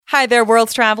Hi there,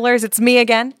 world's travelers. It's me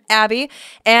again, Abby.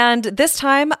 And this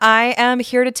time I am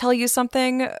here to tell you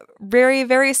something very,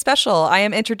 very special. I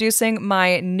am introducing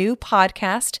my new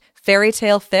podcast, Fairy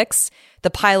Tale Fix, the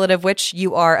pilot of which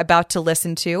you are about to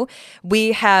listen to.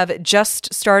 We have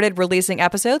just started releasing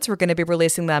episodes. We're going to be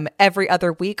releasing them every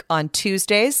other week on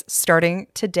Tuesdays, starting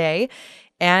today.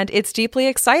 And it's deeply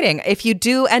exciting. If you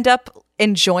do end up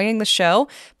enjoying the show,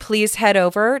 please head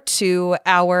over to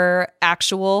our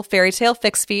actual Fairy Tale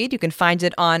Fix feed. You can find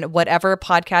it on whatever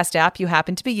podcast app you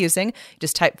happen to be using.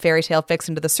 Just type Fairy Tale Fix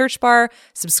into the search bar,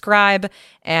 subscribe,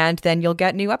 and then you'll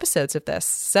get new episodes of this.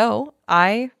 So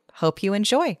I hope you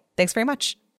enjoy. Thanks very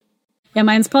much. Yeah,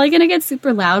 mine's probably going to get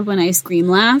super loud when I scream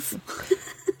laugh.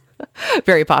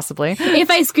 Very possibly.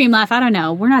 If I scream laugh, I don't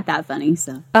know. We're not that funny,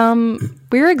 so.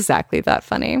 We're exactly that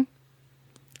funny,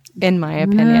 in my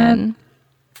opinion.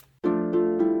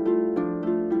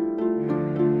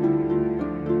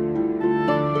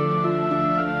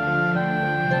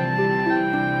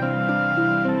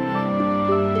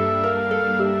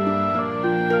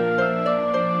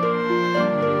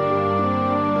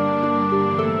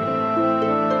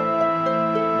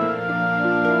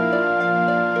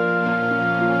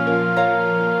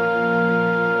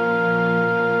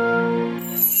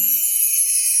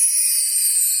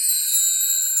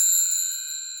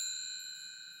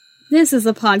 This is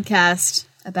a podcast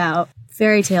about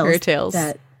fairy tales.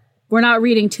 That we're not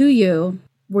reading to you.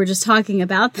 We're just talking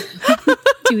about them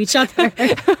to each other.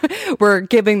 We're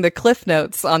giving the cliff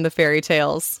notes on the fairy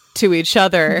tales to each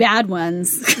other. Bad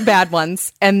ones. Bad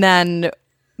ones. And then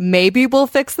maybe we'll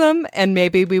fix them and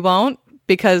maybe we won't,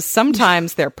 because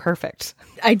sometimes they're perfect.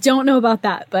 I don't know about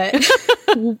that, but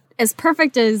as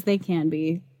perfect as they can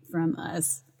be from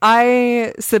us.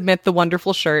 I submit the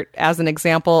wonderful shirt as an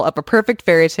example of a perfect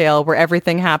fairy tale where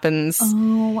everything happens.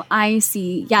 Oh, I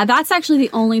see. Yeah, that's actually the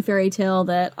only fairy tale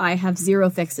that I have zero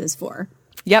fixes for.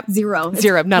 Yep. Zero.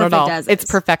 None at all. It's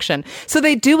perfection. So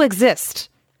they do exist.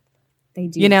 They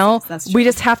do. You know, that's true. We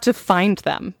just have to find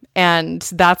them. And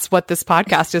that's what this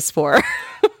podcast is for.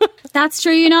 That's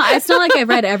true. You know, it's not like I've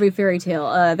read every fairy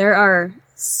tale. There are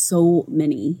so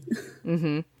many.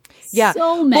 Mm-hmm. Yeah.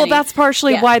 So many. Well, that's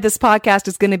partially why this podcast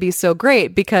is going to be so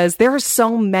great, because there are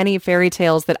so many fairy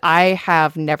tales that I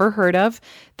have never heard of,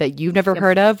 that you've never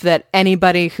heard of, that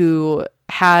anybody who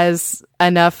has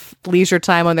enough leisure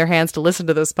time on their hands to listen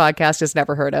to this podcast has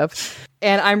never heard of.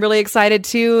 And I'm really excited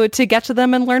to get to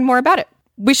them and learn more about it.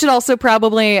 We should also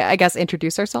probably, I guess,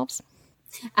 introduce ourselves.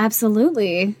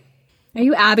 Absolutely. Are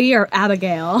you Abby or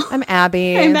Abigail? I'm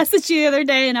Abby. I messaged you the other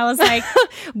day and I was like...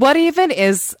 What even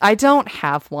is... I don't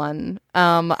have one.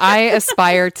 I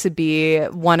aspire to be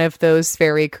one of those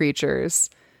fairy creatures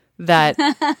that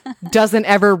doesn't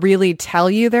ever really tell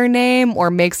you their name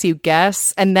or makes you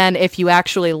guess. And then if you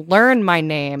actually learn my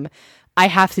name, I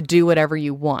have to do whatever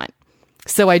you want.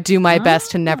 So I do my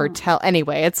best to never tell.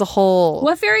 Anyway, it's a whole...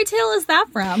 What fairy tale is that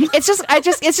from? It's just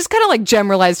kind of like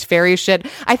generalized fairy shit.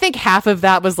 I think half of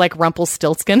that was like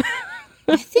Rumpelstiltskin.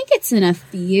 I think it's in a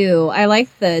few. I like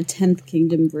the 10th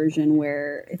Kingdom version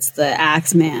where it's the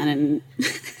Axe Man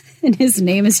and his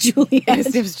name is Juliet.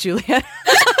 His name's Juliet.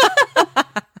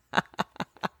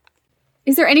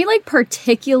 Is there any like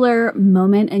particular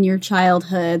moment in your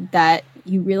childhood that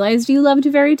you realized you loved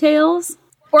fairy tales?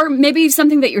 Or maybe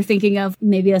something that you're thinking of,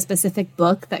 maybe a specific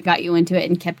book that got you into it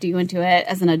and kept you into it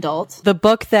as an adult? The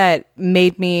book that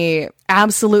made me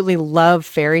absolutely love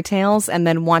fairy tales and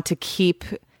then want to keep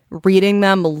reading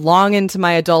them long into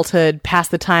my adulthood,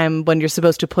 past the time when you're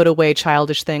supposed to put away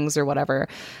childish things or whatever,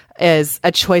 is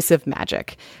A Choice of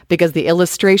Magic. Because the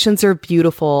illustrations are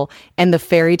beautiful and the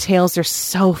fairy tales are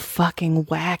so fucking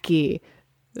wacky.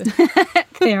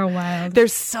 They are wild. They're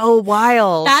so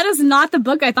wild. That is not the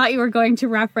book I thought you were going to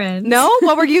reference. No?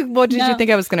 What did you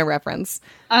think I was going to reference?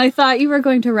 I thought you were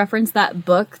going to reference that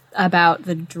book about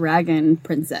the dragon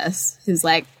princess who's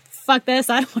like, fuck this,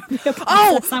 I don't want to be a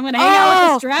princess. I'm going to hang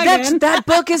out with this dragon. That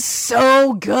book is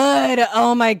so good.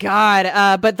 Oh my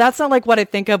God. But that's not like what I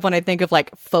think of when I think of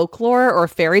like folklore or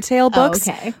fairy tale books.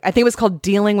 Oh, okay. I think it was called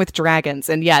Dealing with Dragons.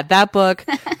 And yeah, that book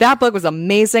was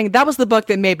amazing. That was the book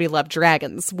that made me love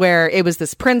dragons, where it was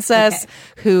this princess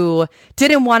who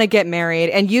didn't want to get married.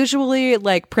 And usually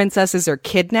like princesses are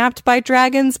kidnapped by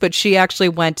dragons, but she actually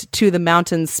went to the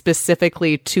mountains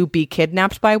specifically to be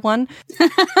kidnapped by one.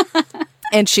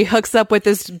 And she hooks up with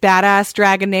this badass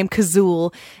dragon named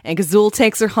Kazul. And Kazul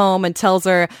takes her home and tells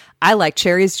her, I like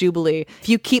Cherry's Jubilee. If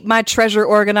you keep my treasure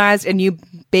organized and you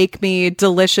bake me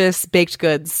delicious baked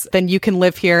goods, then you can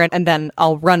live here and then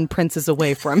I'll run princes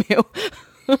away from you.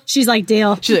 She's like,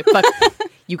 deal. She's like, fuck.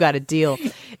 You got a deal.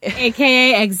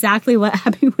 AKA exactly what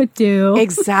Abby would do.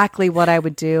 Exactly what I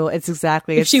would do. It's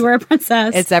exactly. If she were a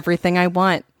princess. It's everything I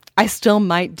want. I still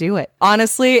might do it.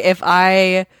 Honestly, if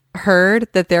I heard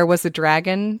that there was a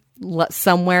dragon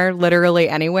somewhere, literally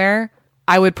anywhere,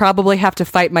 I would probably have to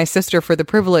fight my sister for the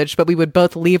privilege, but we would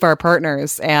both leave our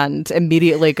partners and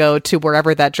immediately go to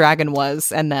wherever that dragon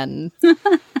was. And then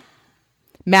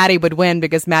Maddie would win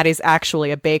because Maddie's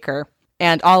actually a baker.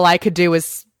 And all I could do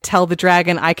is tell the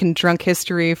dragon I can drunk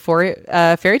history for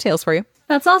fairy tales for you.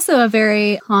 That's also a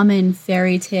very common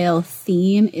fairy tale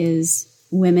theme is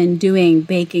women doing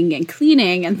baking and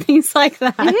cleaning and things like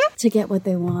that to get what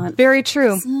they want. Very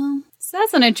true. So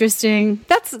that's an interesting.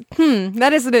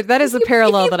 That is a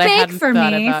parallel that I hadn't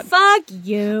thought about. Fuck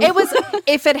you. It was,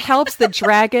 if it helps, the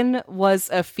dragon was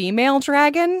a female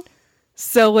dragon,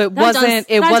 so it wasn't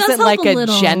like a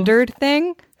gendered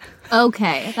thing.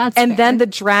 Okay, that's and fair. then the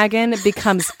dragon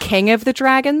becomes king of the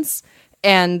dragons,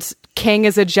 and king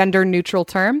is a gender neutral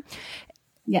term.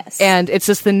 Yes, and it's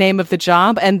just the name of the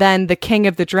job. And then the king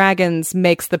of the dragons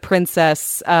makes the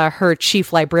princess her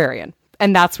chief librarian.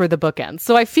 And that's where the book ends.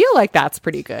 So I feel like that's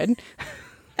pretty good.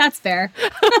 That's fair.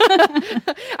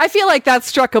 I feel like that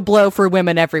struck a blow for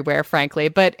women everywhere, frankly.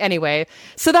 But anyway,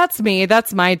 so that's me.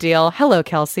 That's my deal. Hello,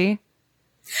 Kelsey.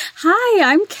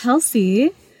 Hi, I'm Kelsey.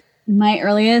 My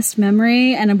earliest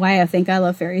memory and why I think I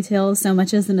love fairy tales so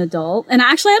much as an adult. And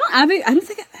actually, I don't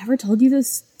think I've ever told you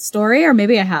this story, or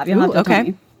maybe I have. You'll have to tell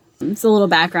me. It's a little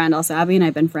background also. Abby and I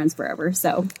have been friends forever.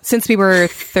 So since we were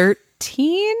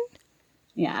 13?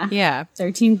 Yeah.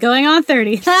 13 going on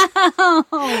 30.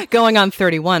 Going on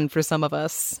 31 for some of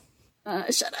us.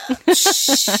 Shut up.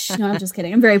 Shh. No, I'm just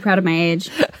kidding. I'm very proud of my age.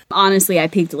 Honestly, I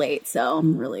peaked late, so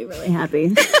I'm really, really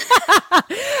happy.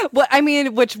 What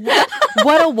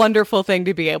a wonderful thing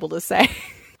to be able to say.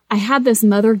 I had this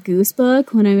Mother Goose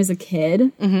book when I was a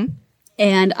kid.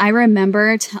 And I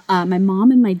remember my mom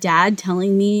and my dad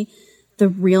telling me the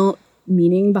real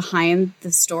meaning behind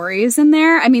the stories in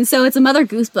there. I mean, so it's a Mother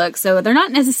Goose book, so they're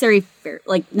not necessarily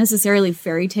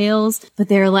fairy tales, but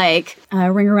they're like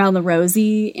Ring Around the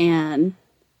Rosie. And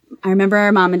I remember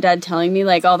our mom and dad telling me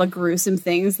like all the gruesome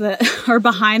things that are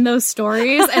behind those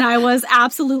stories, and I was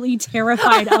absolutely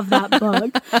terrified of that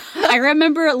book. I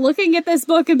remember looking at this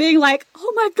book and being like,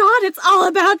 oh my God, it's all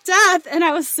about death. And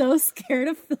I was so scared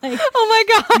of like, oh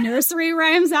my God, nursery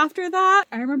rhymes after that.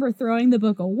 I remember throwing the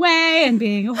book away and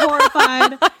being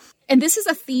horrified. And this is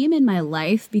a theme in my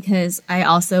life because I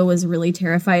also was really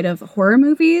terrified of horror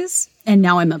movies. And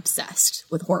now I'm obsessed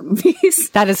with horror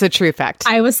movies. That is a true fact.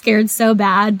 I was scared so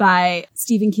bad by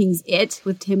Stephen King's It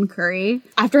with Tim Curry.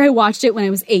 After I watched it when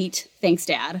I was 8, thanks,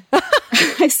 Dad.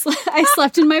 I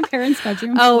slept in my parents'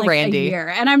 bedroom for like Randy. a year.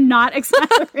 And I'm not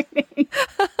exaggerating.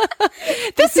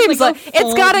 This seems like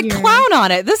it's got a clown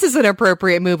on it. This is an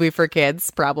appropriate movie for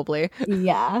kids, probably.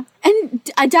 Yeah.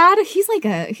 And Dad,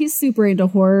 he's super into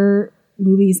horror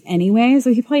movies anyway,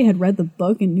 so he probably had read the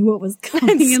book and knew what was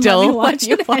coming and still let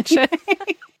me watch it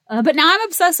anyway. But now I'm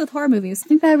obsessed with horror movies. I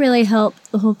think that really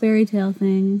helped the whole fairy tale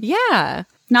thing. Yeah.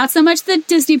 Not so much the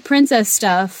Disney princess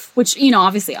stuff, which,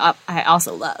 obviously I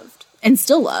also loved and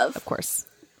still love. Of course.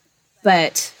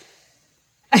 But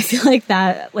I feel like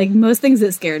that, like most things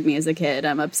that scared me as a kid,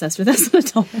 I'm obsessed with as an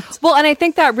adult. Well, and I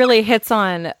think that really hits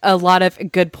on a lot of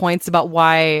good points about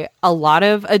why a lot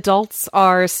of adults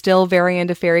are still very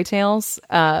into fairy tales,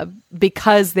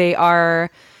 because they are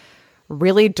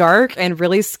really dark and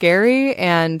really scary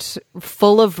and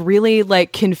full of really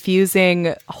like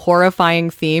confusing, horrifying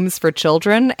themes for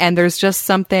children. And there's just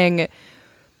something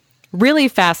really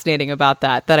fascinating about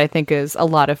that I think is a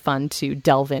lot of fun to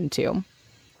delve into.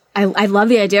 I love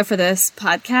the idea for this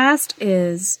podcast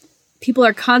is people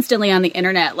are constantly on the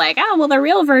internet like, oh, well, the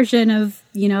real version of,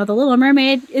 The Little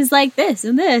Mermaid is like this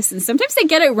and this. And sometimes they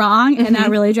get it wrong, and that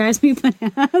really drives me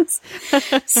bananas.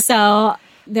 So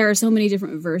there are so many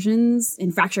different versions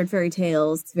in Fractured Fairy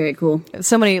Tales. It's very cool.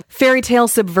 So many fairy tale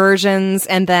subversions,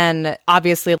 and then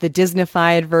obviously the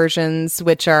Disneyfied versions,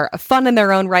 which are fun in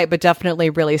their own right, but definitely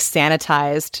really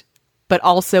sanitized, but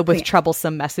also with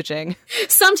troublesome messaging.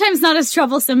 Sometimes not as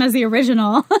troublesome as the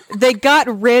original. They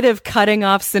got rid of cutting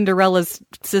off Cinderella's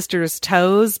sister's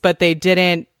toes, but they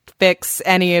didn't fix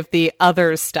any of the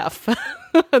other stuff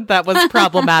that was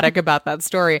problematic about that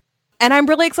story. And I'm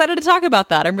really excited to talk about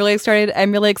that. I'm really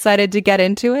excited to get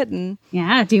into it. And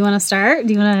yeah, do you want to start?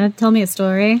 Do you want to tell me a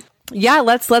story? Yeah,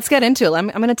 let's get into it. I'm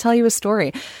going to tell you a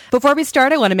story. Before we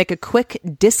start, I want to make a quick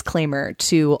disclaimer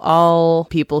to all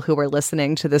people who are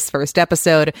listening to this first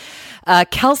episode.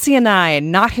 Kelsey and I,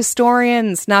 not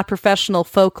historians, not professional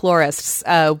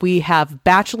folklorists. We have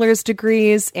bachelor's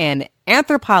degrees in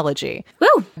anthropology,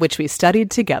 which we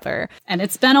studied together. And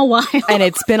it's been a while. And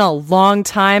it's been a long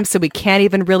time, so we can't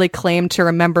even really claim to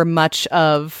remember much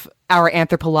of our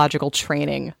anthropological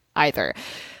training either.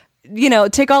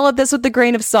 Take all of this with a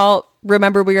grain of salt.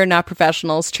 Remember, we are not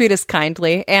professionals. Treat us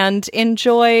kindly and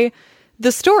enjoy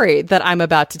the story that I'm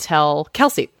about to tell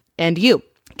Kelsey and you.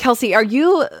 Kelsey, are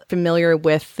you familiar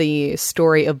with the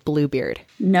story of Bluebeard?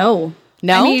 No.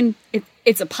 No? I mean,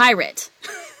 it's a pirate.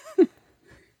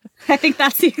 I think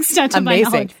that's the extent of my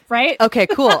knowledge, right? Okay,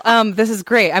 cool. This is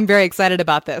great. I'm very excited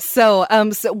about this. So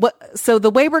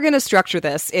the way we're going to structure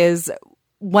this is,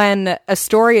 when a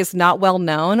story is not well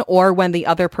known or when the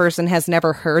other person has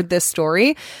never heard this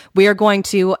story, we are going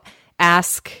to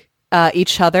ask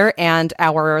each other and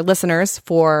our listeners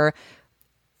for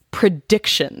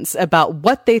predictions about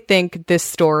what they think this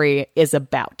story is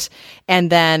about.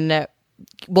 And then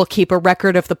we'll keep a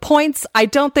record of the points. I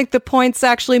don't think the points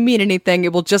actually mean anything.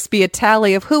 It will just be a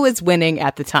tally of who is winning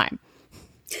at the time.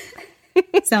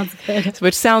 Sounds good.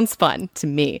 Which sounds fun to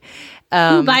me.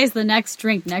 Who buys the next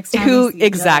drink next time we see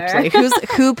exactly. each other?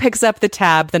 Who picks up the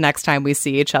tab the next time we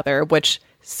see each other, which,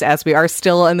 as we are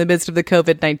still in the midst of the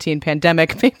COVID-19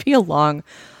 pandemic, may be a long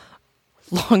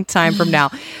time from now.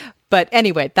 But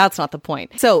anyway, that's not the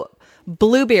point. So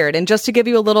Bluebeard, and just to give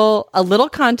you a little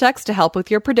context to help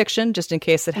with your prediction, just in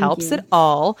case it helps at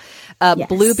all, yes.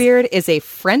 Bluebeard is a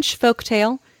French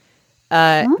folktale.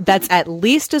 That's at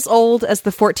least as old as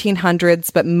the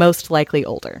 1400s, but most likely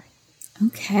older.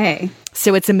 Okay.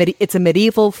 So it's a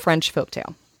medieval French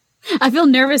folktale. I feel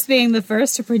nervous being the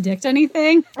first to predict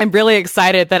anything. I'm really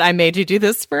excited that I made you do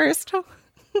this first.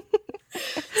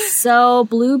 So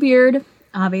Bluebeard,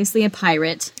 obviously a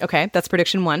pirate. Okay, that's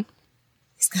prediction 1.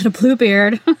 He's got a blue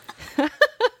beard.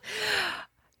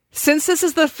 Since this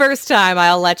is the first time,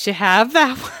 I'll let you have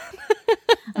that one.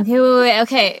 Okay, wait.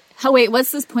 Okay. Wait, what's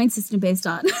this point system based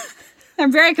on?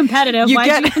 I'm very competitive.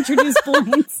 Why did you introduce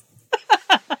points?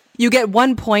 You get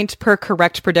 1 point per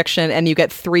correct prediction, and you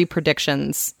get 3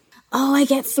 predictions. Oh, I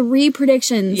get 3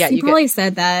 predictions. Yeah, you probably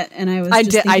said that, and I was I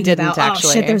didn't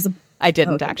actually. Oh, shit, I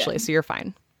didn't actually, so you're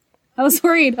fine. I was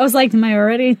worried. I was like, am I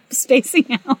already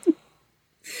spacing out?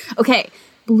 Okay,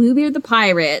 Bluebeard the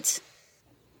pirate.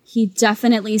 He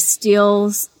definitely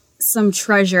steals some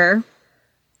treasure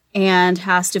and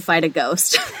has to fight a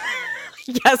ghost.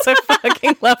 Yes, I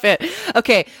fucking love it.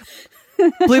 Okay,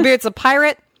 Bluebeard's a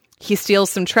pirate. He steals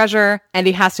some treasure, and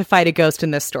he has to fight a ghost in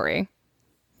this story.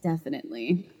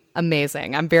 Definitely.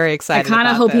 Amazing. I'm very excited. I kind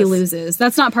of hope he loses.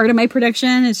 That's not part of my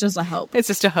prediction. It's just a hope. It's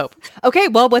just a hope. Okay,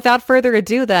 well, without further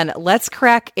ado, then, let's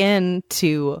crack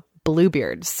into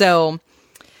Bluebeard. So,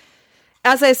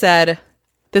 as I said,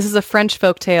 this is a French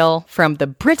folktale from the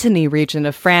Brittany region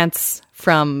of France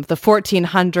from the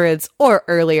 1400s or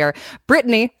earlier.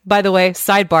 Brittany, by the way,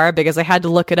 sidebar, because I had to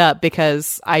look it up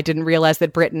because I didn't realize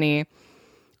that Brittany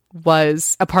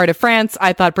was a part of France.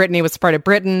 I thought Brittany was part of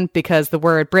Britain because the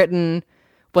word Britain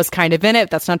was kind of in it.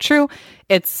 That's not true.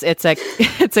 It's a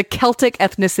Celtic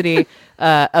ethnicity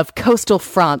of coastal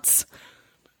France.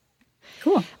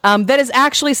 Cool. That is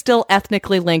actually still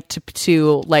ethnically linked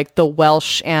to like the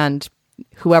Welsh and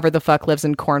whoever the fuck lives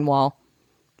in Cornwall.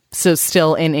 So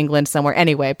still in England somewhere.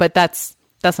 Anyway, but that's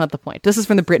not the point. This is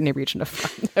from the Brittany region of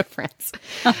France.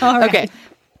 All right. Okay.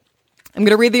 I'm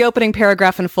going to read the opening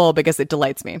paragraph in full because it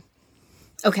delights me.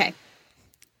 Okay.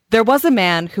 There was a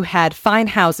man who had fine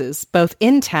houses, both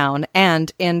in town and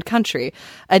in country,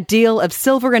 a deal of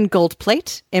silver and gold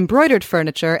plate, embroidered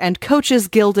furniture, and coaches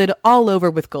gilded all over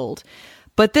with gold.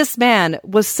 But this man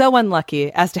was so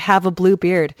unlucky as to have a blue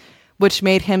beard, which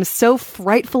made him so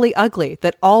frightfully ugly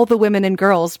that all the women and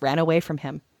girls ran away from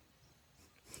him.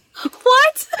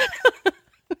 What?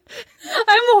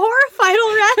 I'm horrified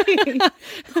already.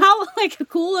 How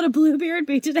cool would a blue beard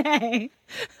be today?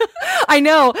 I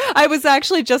know. I was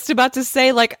actually just about to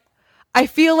say, I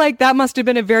feel like that must have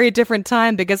been a very different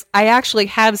time because I actually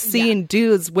have seen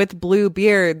dudes with blue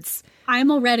beards.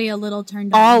 I'm already a little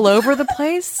turned on. All over the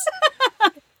place.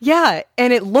 Yeah,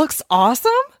 and it looks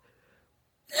awesome.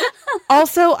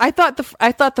 Also, I thought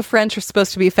the French were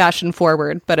supposed to be fashion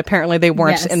forward, but apparently they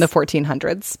weren't in the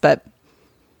 1400s. But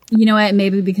you know what?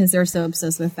 Maybe because they're so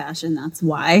obsessed with fashion, that's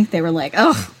why they were like,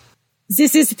 "Oh,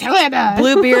 this is terrible."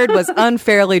 Bluebeard was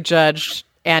unfairly judged,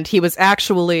 and he was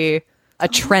actually a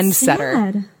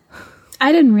trendsetter.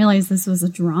 I didn't realize this was a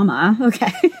drama.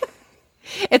 Okay,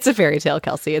 it's a fairy tale,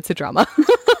 Kelsey. It's a drama.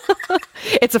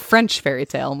 It's a French fairy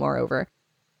tale, moreover.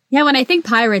 Yeah, when I think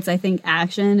pirates, I think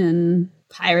action and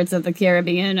Pirates of the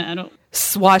Caribbean. I don't...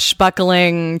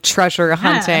 Swashbuckling, treasure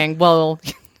hunting. Well...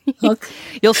 Hook.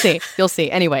 You'll see.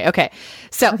 Anyway, okay.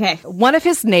 So one of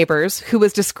his neighbors, who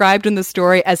was described in the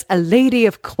story as a lady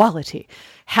of quality,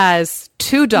 has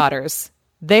 2 daughters.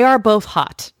 They are both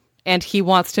hot, and he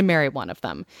wants to marry one of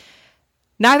them.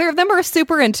 Neither of them are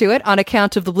super into it on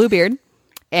account of the Bluebeard,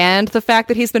 and the fact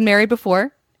that he's been married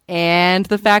before, and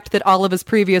the fact that all of his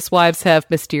previous wives have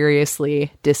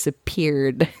mysteriously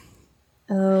disappeared.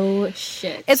 Oh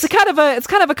shit! It's kind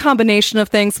of a combination of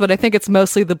things, but I think it's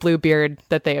mostly the Bluebeard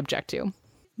that they object to.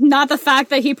 Not the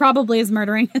fact that he probably is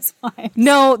murdering his wife.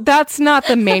 No, that's not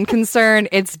the main concern.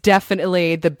 It's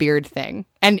definitely the beard thing.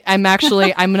 And I'm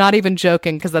not even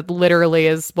joking, because that literally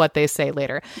is what they say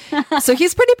later. So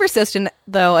he's pretty persistent,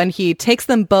 though, and he takes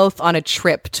them both on a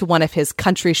trip to one of his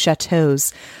country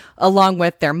chateaus, along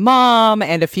with their mom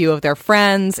and a few of their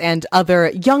friends and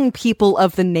other young people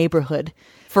of the neighborhood,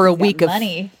 for a week of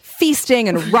feasting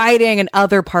and riding and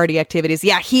other party activities.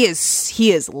 Yeah, he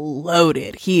is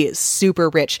loaded. He is super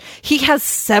rich. He has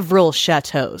several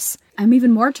chateaus. I'm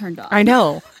even more turned on. I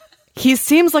know. He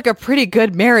seems like a pretty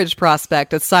good marriage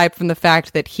prospect, aside from the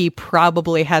fact that he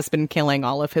probably has been killing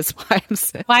all of his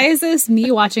wives. Why is this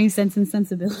me watching Sense and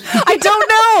Sensibility? I don't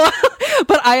know.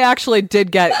 But I actually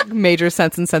did get major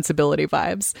Sense and Sensibility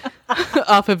vibes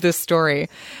off of this story.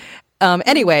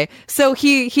 Anyway, so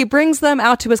he brings them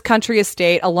out to his country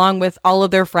estate along with all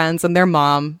of their friends and their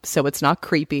mom, so it's not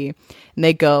creepy. And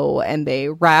they go and they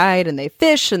ride and they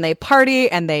fish and they party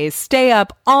and they stay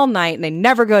up all night and they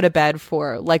never go to bed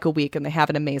for like a week, and they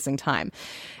have an amazing time.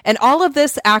 And all of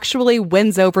this actually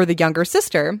wins over the younger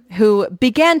sister, who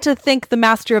began to think the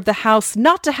master of the house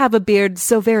not to have a beard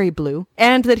so very blue,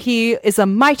 and that he is a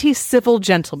mighty civil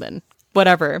gentleman.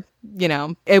 Whatever,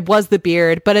 it was the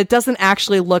beard, but it doesn't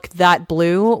actually look that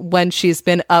blue when she's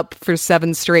been up for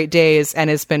 7 straight days and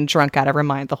has been drunk out of her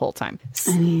mind the whole time.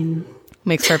 I mean,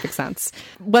 makes perfect sense.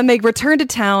 When they return to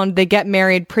town, they get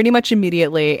married pretty much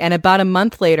immediately. And about a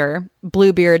month later,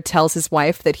 Bluebeard tells his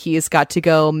wife that he's got to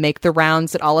go make the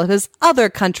rounds at all of his other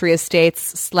country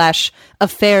estates /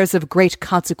 affairs of great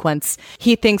consequence.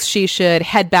 He thinks she should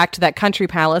head back to that country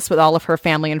palace with all of her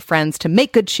family and friends to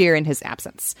make good cheer in his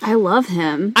absence. I love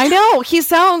him. I know. He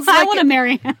sounds like... I want to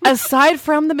marry him. Aside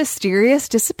from the mysterious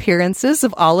disappearances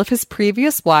of all of his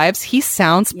previous wives, he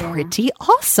sounds pretty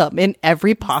awesome in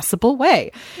every possible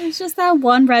way. It's just that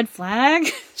one red flag.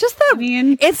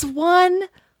 It's one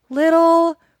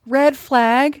little red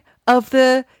flag of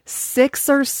the 6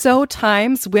 or so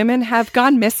times women have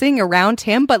gone missing around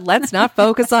him, but let's not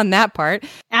focus on that part.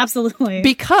 Absolutely.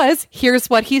 Because here's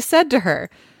what he said to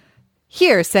her.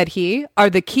 "Here," said he, "are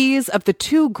the keys of the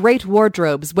 2 great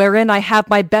wardrobes wherein I have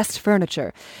my best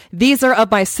furniture. These are of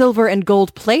my silver and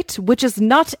gold plate, which is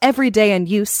not every day in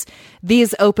use.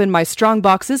 These open my strong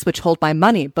boxes, which hold my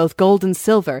money, both gold and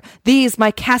silver. These my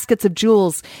caskets of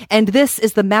jewels, and this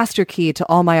is the master key to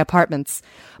all my apartments.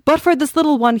 But for this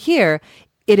little one here,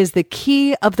 it is the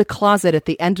key of the closet at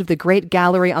the end of the great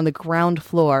gallery on the ground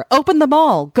floor. Open them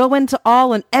all. Go into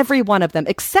all and every one of them,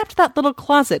 except that little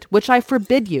closet, which I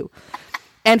forbid you.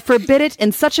 And forbid it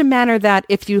in such a manner that,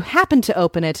 if you happen to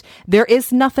open it, there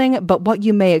is nothing but what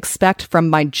you may expect from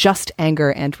my just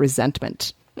anger and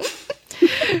resentment."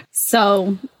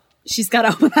 So, she's got to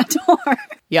open that door.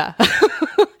 Yeah.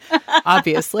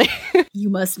 Obviously. You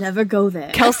must never go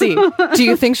there. Kelsey, do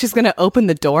you think she's going to open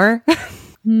the door?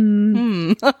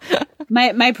 Do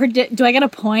I get a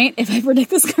point if I predict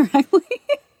this correctly?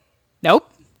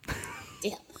 Nope.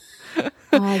 Yeah.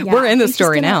 We're in the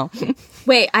story now.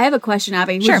 Wait, I have a question,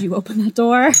 Abby. Sure. Would you open that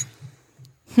door?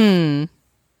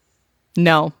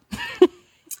 No.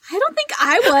 I don't think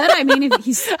I would. I mean, if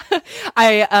he's...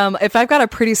 if I've got a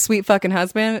pretty sweet fucking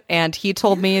husband and he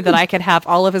told me that I could have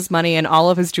all of his money and all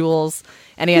of his jewels,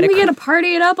 and he had we get to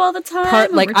party it up all the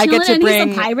time. I get to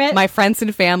bring my friends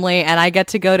and family, and I get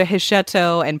to go to his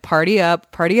chateau and party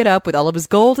it up with all of his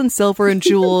gold and silver and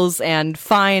jewels and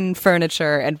fine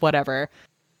furniture and whatever.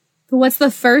 But what's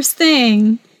the first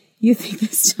thing you think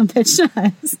this dumb bitch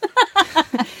does?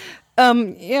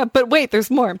 Yeah, but wait,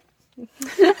 there's more.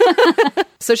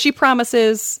 So she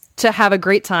promises to have a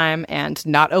great time and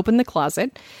not open the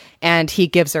closet, and he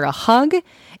gives her a hug,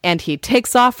 and he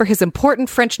takes off for his important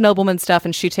French nobleman stuff,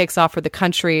 and she takes off for the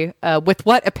country with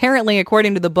what apparently,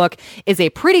 according to the book, is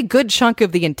a pretty good chunk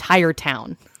of the entire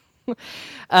town.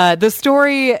 The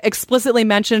story explicitly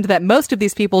mentioned that most of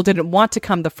these people didn't want to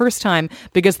come the first time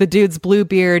because the dude's blue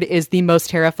beard is the most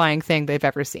terrifying thing they've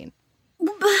ever seen.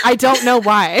 I don't know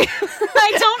why.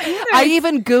 I don't either. I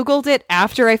even Googled it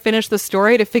after I finished the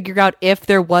story to figure out if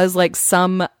there was like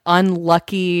some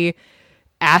unlucky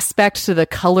aspect to the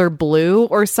color blue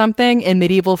or something in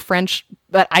medieval French,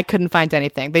 but I couldn't find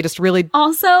anything. They just really...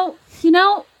 Also, you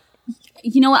know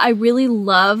what? I really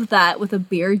love that with a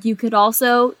beard, you could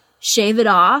also shave it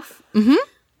off. Mm-hmm.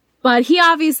 But he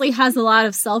obviously has a lot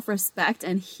of self-respect,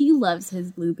 and he loves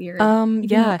his blue beard.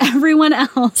 Yeah. Everyone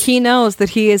else. He knows that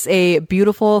he is a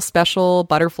beautiful, special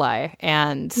butterfly,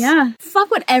 and... Yeah. Fuck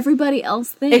what everybody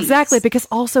else thinks. Exactly, because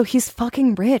also he's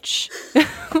fucking rich. He's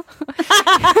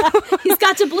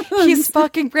got doubloons. He's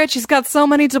fucking rich. He's got so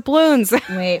many doubloons.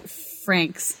 Wait,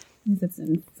 Franks. That's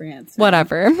in France. Right?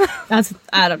 Whatever. That's,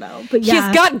 I don't know. But yeah.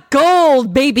 He's got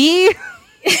gold, baby.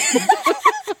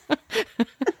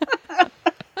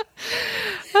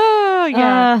 Oh,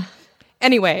 yeah.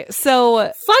 Anyway,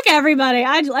 so... Fuck everybody.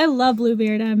 I love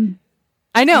Bluebeard.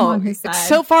 I know. I'm on his side.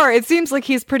 So far, it seems like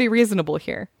he's pretty reasonable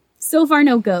here. So far,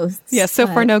 no ghosts. Yeah, so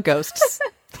far, no ghosts.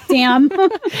 Damn.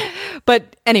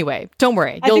 But anyway, don't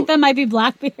worry. I think that might be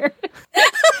Blackbeard.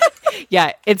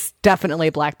 Yeah, it's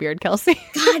definitely Blackbeard, Kelsey.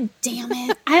 God damn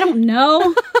it. I don't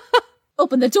know.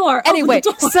 Open the door. Anyway,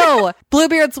 open the door. So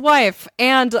Bluebeard's wife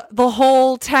and the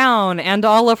whole town and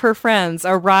all of her friends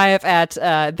arrive at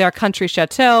their country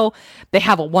chateau. They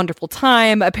have a wonderful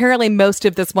time. Apparently, most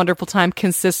of this wonderful time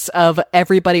consists of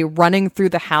everybody running through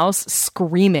the house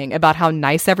screaming about how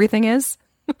nice everything is.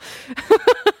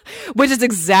 Which is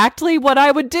exactly what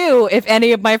I would do if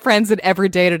any of my friends had ever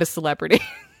dated a celebrity.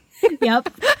 Yep.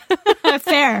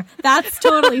 Fair. That's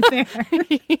totally fair.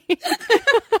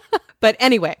 But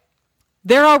anyway,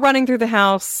 they're all running through the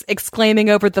house, exclaiming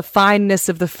over the fineness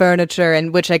of the furniture,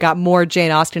 in which I got more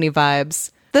Jane Austen-y vibes.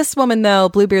 This woman, though,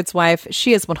 Bluebeard's wife,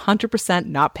 she is 100%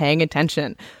 not paying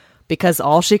attention, because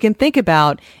all she can think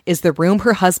about is the room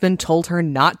her husband told her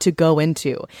not to go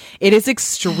into. It is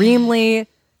extremely,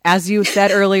 as you said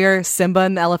earlier, Simba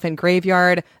in the Elephant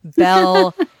Graveyard,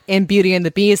 Belle in Beauty and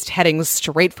the Beast heading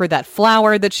straight for that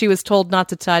flower that she was told not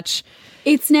to touch.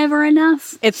 It's never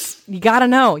enough. You gotta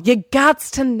know. You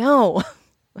gots to know.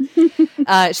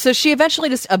 So she eventually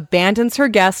just abandons her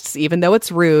guests, even though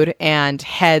it's rude, and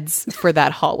heads for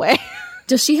that hallway.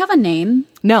 Does she have a name?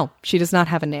 No, she does not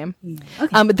have a name.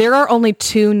 Okay. There are only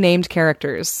 2 named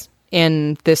characters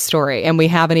in this story, and we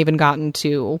haven't even gotten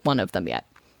to one of them yet.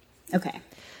 Okay.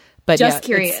 But Just yeah,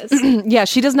 curious. Yeah,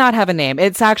 she does not have a name.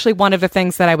 It's actually one of the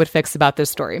things that I would fix about this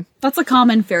story. That's a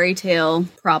common fairy tale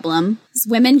problem.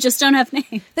 Women just don't have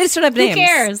names. They just don't have names. Who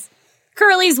cares?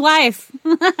 Curly's wife.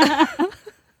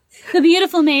 The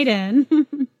beautiful maiden.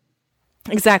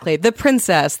 Exactly. The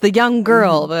princess, the young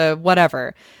girl, the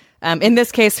whatever. In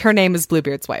this case, her name is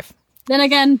Bluebeard's wife. Then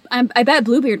again, I bet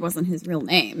Bluebeard wasn't his real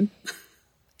name.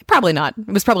 Probably not. It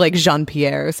was probably like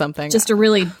Jean-Pierre or something. Just a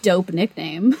really dope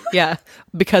nickname. Yeah,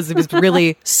 because it was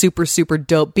really super, super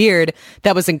dope beard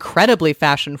that was incredibly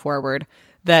fashion forward,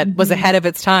 that was ahead of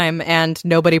its time, and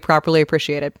nobody properly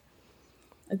appreciated.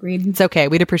 Agreed. It's okay.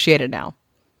 We'd appreciate it now.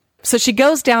 So she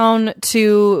goes down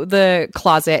to the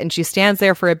closet and she stands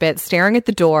there for a bit, staring at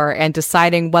the door and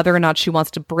deciding whether or not she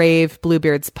wants to brave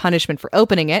Bluebeard's punishment for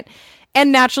opening it.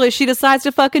 And naturally, she decides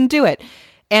to fucking do it.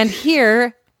 And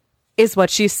here is what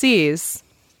she sees.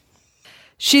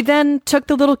 She then took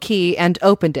the little key and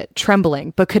opened it,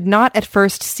 trembling, but could not at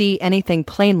first see anything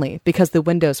plainly because the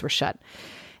windows were shut.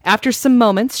 After some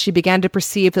moments, she began to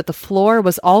perceive that the floor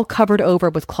was all covered over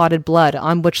with clotted blood,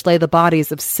 on which lay the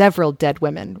bodies of several dead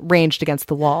women, ranged against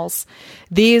the walls.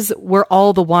 These were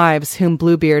all the wives whom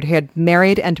Bluebeard had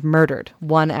married and murdered,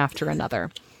 one after another.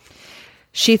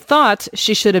 She thought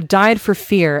she should have died for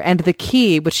fear, and the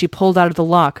key, which she pulled out of the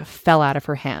lock, fell out of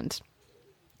her hand.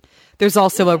 There's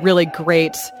also a really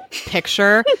great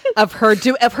picture of her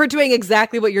doing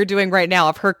exactly what you're doing right now,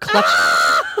 of her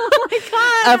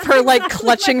of her like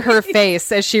clutching her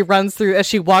face as she walks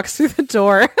through the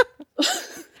door.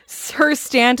 Her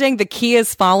standing, the key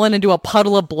has fallen into a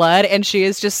puddle of blood, and she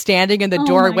is just standing in the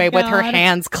doorway with her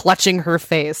hands clutching her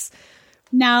face.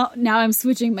 Now I'm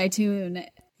switching my tune.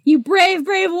 You brave,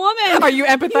 brave woman. Are you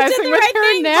empathizing with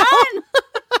her now?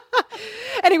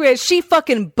 Anyway, she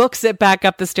fucking books it back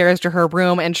up the stairs to her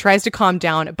room and tries to calm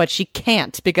down, but she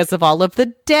can't because of all of the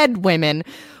dead women,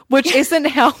 which isn't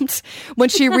helped when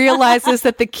she realizes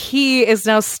that the key is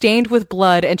now stained with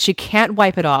blood and she can't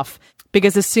wipe it off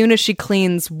because as soon as she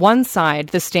cleans one side,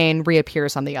 the stain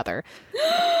reappears on the other.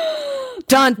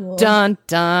 Dun, cool. Dun,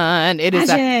 dun. It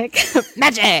magic. Is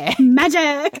magic.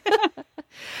 Magic.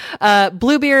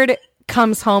 Bluebeard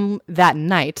comes home that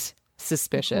night,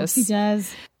 suspicious. He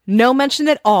does. No mention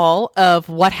at all of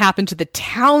what happened to the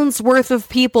town's worth of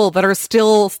people that are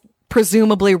still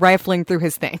presumably rifling through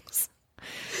his things.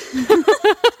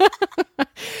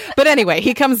 But anyway,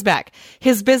 he comes back.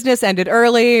 His business ended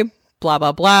early, blah,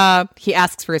 blah, blah. He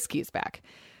asks for his keys back.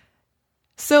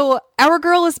 So our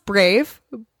girl is brave,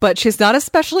 but she's not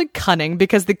especially cunning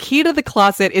because the key to the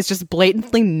closet is just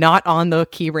blatantly not on the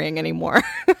key ring anymore.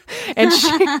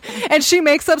 and she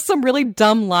makes up some really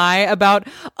dumb lie about,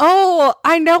 oh,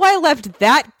 I know I left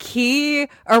that key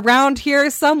around here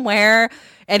somewhere.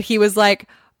 And he was like,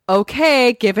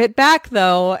 okay, give it back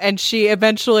though. And she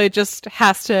eventually just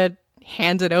has to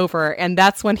hand it over. And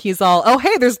that's when he's all, oh,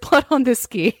 hey, there's blood on this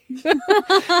key.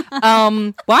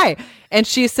 Why? And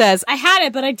she says, I had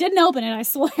it, but I didn't open it, I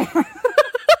swear.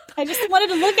 I just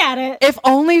wanted to look at it. If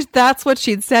only that's what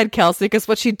she'd said, Kelsey, because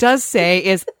what she does say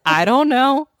is, I don't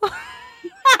know. Does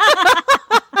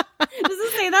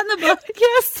it say that in the book?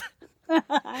 Yes.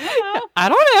 I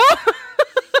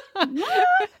don't know.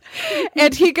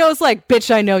 And he goes like,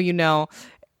 bitch, I know you know.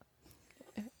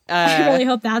 I really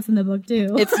hope that's in the book,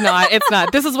 too. It's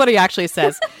not. This is what he actually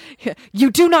says. You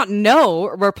do not know,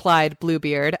 replied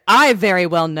Bluebeard. I very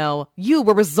well know. You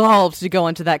were resolved to go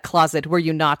into that closet, were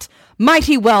you not?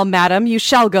 Mighty well, madam, you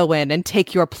shall go in and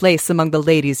take your place among the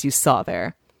ladies you saw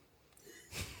there.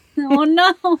 Oh,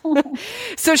 no.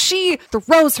 So she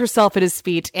throws herself at his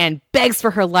feet and begs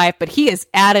for her life, but he is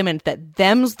adamant that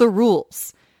them's the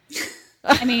rules.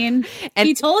 I mean, and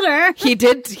he told her. He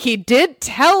did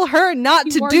tell her not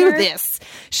to do this.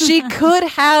 She could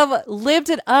have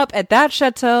lived it up at that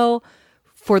chateau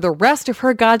for the rest of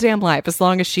her goddamn life as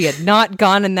long as she had not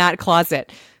gone in that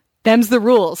closet. Them's the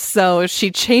rules. So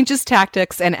she changes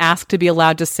tactics and asks to be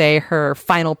allowed to say her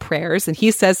final prayers, and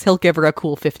he says he'll give her a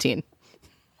cool 15.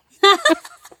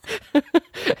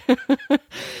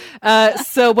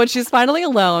 So when she's finally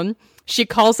alone, she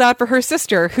calls out for her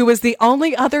sister, who is the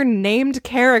only other named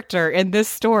character in this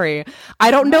story.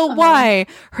 I don't know why.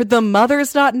 The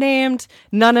mother's not named.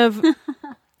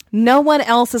 No one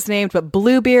else is named but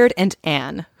Bluebeard and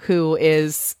Anne, who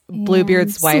is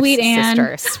Bluebeard's wife's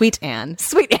sister. Sweet Anne.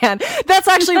 Sweet Anne. That's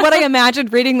actually what I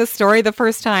imagined reading the story the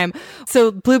first time. So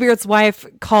Bluebeard's wife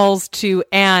calls to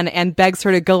Anne and begs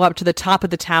her to go up to the top of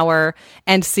the tower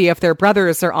and see if their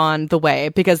brothers are on the way,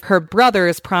 because her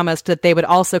brothers promised that they would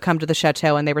also come to the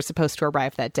chateau and they were supposed to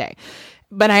arrive that day.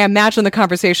 But I imagine the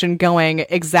conversation going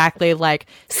exactly like,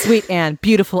 sweet Anne,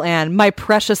 beautiful Anne, my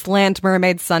precious land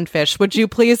mermaid sunfish, would you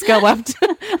please go up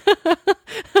to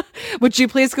would you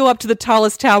please go up to the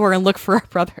tallest tower and look for our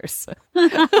brothers?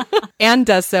 Anne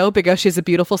does so because she's a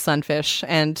beautiful sunfish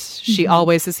and she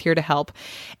always is here to help.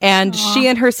 And she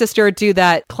and her sister do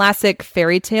that classic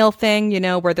fairy tale thing, you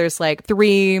know, where there's like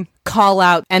 3 call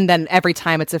out and then every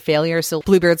time it's a failure. So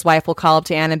Bluebeard's wife will call up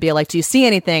to Anne and be like, do you see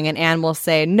anything? And Anne will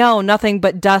say, no, nothing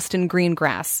but dust and green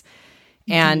grass.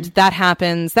 And that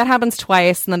happens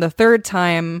twice. And then the third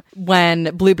time when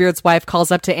Bluebeard's wife calls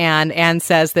up to Anne, Anne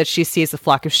says that she sees a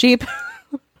flock of sheep.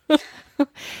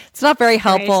 It's not very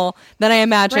helpful. Right. Then I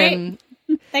imagine...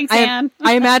 Great. Thanks, Anne.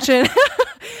 I imagine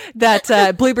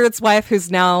that Bluebeard's wife,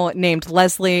 who's now named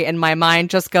Leslie in my mind,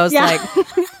 just goes like...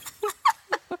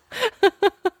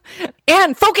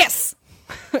 Anne, focus!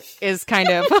 Is kind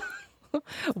of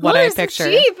what I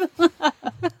picture.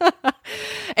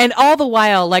 And all the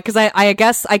while, like, because I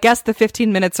guess the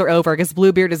 15 minutes are over because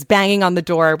Bluebeard is banging on the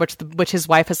door, which his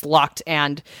wife has locked,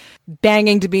 and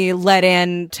banging to be let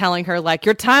in, telling her like,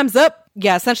 your time's up.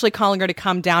 Yeah, essentially calling her to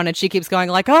come down, and she keeps going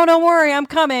like, oh, don't worry, I'm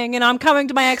coming, and I'm coming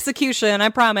to my execution, I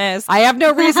promise. I have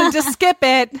no reason to skip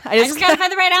it. I just gotta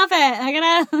find the right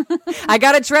outfit. I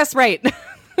gotta dress right.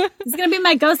 It's going to be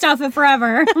my ghost outfit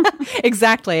forever.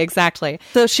 Exactly.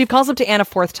 So she calls up to Anne a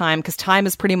 4th time because time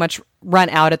is pretty much run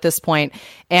out at this point.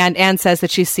 And Anne says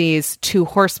that she sees 2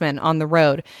 horsemen on the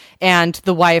road. And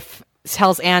the wife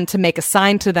tells Anne to make a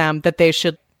sign to them that they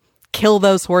should kill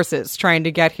those horses trying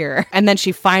to get here. And then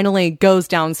she finally goes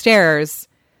downstairs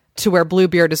to where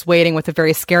Bluebeard is waiting with a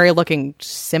very scary looking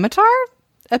scimitar,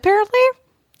 apparently.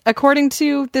 According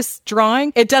to this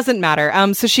drawing, it doesn't matter.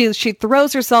 So she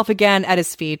throws herself again at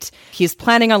his feet. He's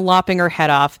planning on lopping her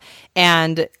head off,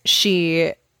 and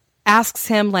she asks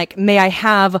him, like, may I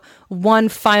have one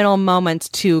final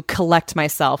moment to collect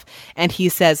myself? And he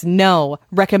says, no,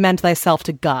 recommend thyself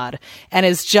to God, and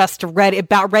is just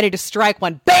about ready to strike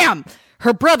when, bam!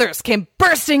 Her brothers came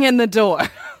bursting in the door.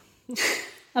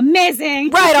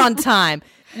 Amazing. Right on time.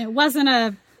 And it wasn't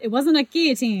a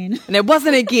guillotine. And it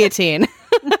wasn't a guillotine.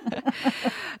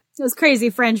 Those crazy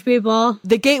French people.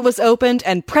 The gate was opened,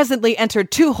 and presently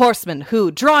entered 2 horsemen who,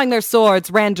 drawing their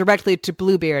swords, ran directly to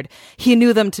Bluebeard. He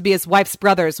knew them to be his wife's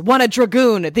brothers, one a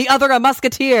dragoon, the other a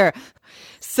musketeer.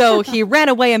 So he ran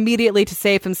away immediately to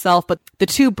save himself, but the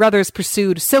 2 brothers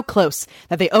pursued so close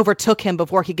that they overtook him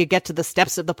before he could get to the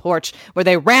steps of the porch, where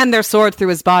they ran their sword through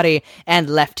his body and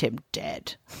left him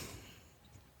dead.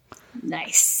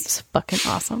 Nice. It's fucking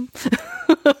awesome.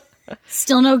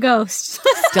 Still no ghost.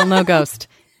 Still no ghost.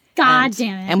 God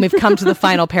damn it. And we've come to the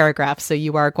final paragraph, so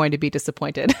you are going to be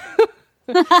disappointed.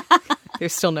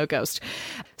 There's still no ghost.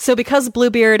 So because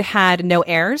Bluebeard had no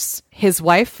heirs, his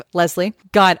wife, Leslie,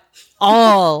 got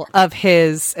all of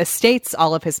his estates,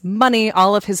 all of his money,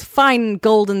 all of his fine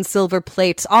gold and silver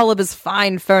plates, all of his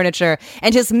fine furniture,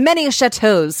 and his many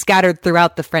chateaux scattered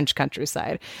throughout the French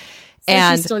countryside. So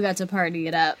And she still got to party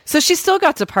it up. so she still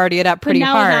got to party it up pretty but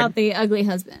now hard. without the ugly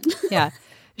husband. Yeah.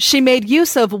 She made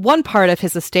use of one part of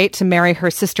his estate to marry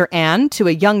her sister Anne to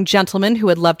a young gentleman who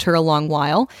had loved her a long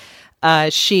while.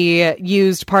 She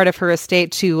used part of her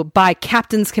estate to buy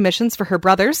captain's commissions for her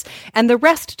brothers, and the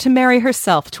rest to marry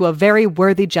herself to a very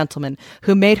worthy gentleman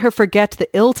who made her forget the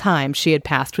ill time she had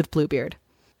passed with Bluebeard.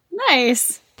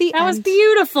 Nice. The That was end.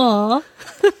 beautiful.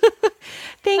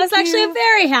 Thank That's actually a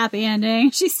very happy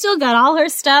ending. She still got all her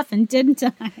stuff and didn't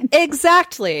die.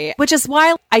 Exactly, which is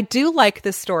why I do like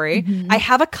this story. I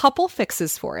have a couple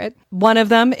fixes for it. One of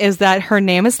them is that her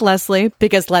name is Leslie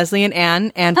because Leslie and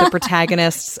Anne and the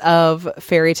protagonists of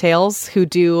fairy tales who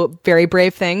do very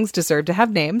brave things deserve to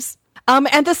have names.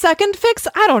 And the second fix,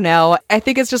 I don't know. I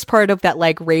think it's just part of that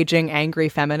like raging, angry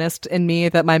feminist in me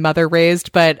that my mother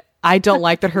raised, but I don't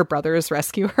like that her brothers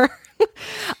rescue her.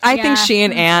 I think she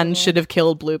and Anne should have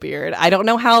killed Bluebeard. I don't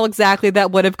know how exactly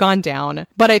that would have gone down,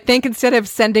 but I think instead of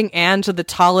sending Anne to the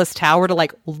tallest tower to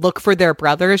like look for their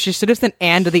brothers, she should have sent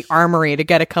Anne to the armory to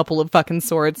get a couple of fucking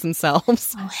swords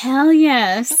themselves. Oh, hell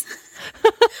yes.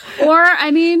 Or,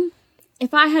 I mean,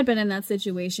 if I had been in that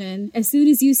situation, as soon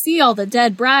as you see all the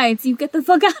dead brides, you get the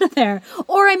fuck out of there.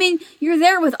 Or, I mean, you're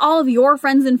there with all of your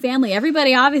friends and family.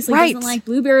 Everybody obviously doesn't like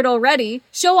Bluebeard already.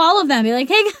 Show all of them. Be like,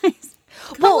 hey guys,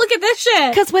 come look at this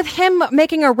shit. Because with him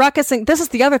making a ruckus, and this is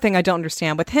the other thing I don't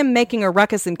understand, with him making a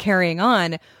ruckus and carrying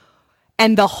on,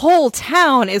 and the whole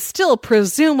town is still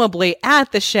presumably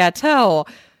at the chateau.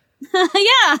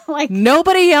 Yeah, like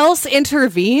Nobody else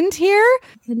intervened here?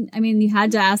 I mean, you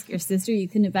had to ask your sister. You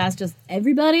couldn't have asked just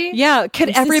everybody. Yeah, could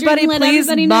Your sister everybody didn't let please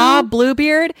everybody know? mob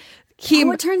Bluebeard?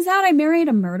 Oh, it turns out I married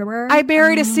a murderer. I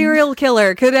married a serial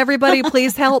killer. Could everybody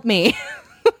please help me?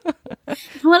 I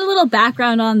want a little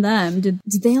background on them. Did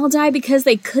they all die because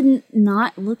they couldn't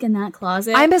not look in that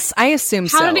closet? I assume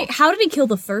so. How did he kill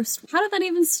the first? How did that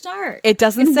even start? It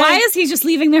doesn't And say. why is he just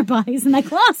leaving their bodies in that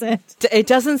closet? It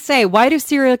doesn't say. Why do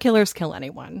serial killers kill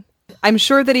anyone? I'm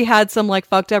sure that he had some like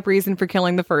fucked up reason for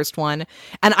killing the first one.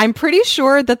 And I'm pretty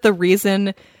sure that the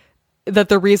reason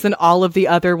all of the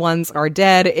other ones are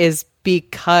dead is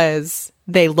because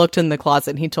they looked in the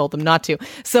closet and he told them not to.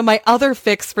 So my other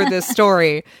fix for this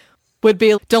story would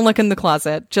be don't look in the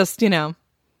closet. Just,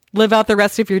 live out the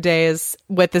rest of your days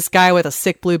with this guy with a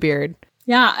sick blue beard.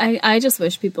 Yeah, I just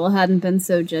wish people hadn't been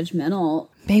so judgmental.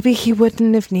 Maybe he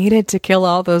wouldn't have needed to kill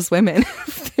all those women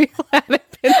if they hadn't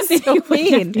been so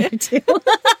mean.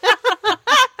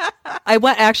 I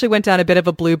actually went down a bit of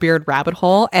a Bluebeard rabbit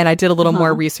hole, and I did a little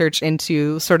more research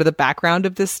into sort of the background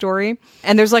of this story.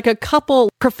 And there's like a couple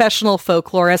professional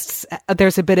folklorists.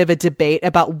 There's a bit of a debate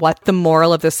about what the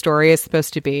moral of the story is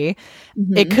supposed to be.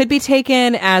 Mm-hmm. It could be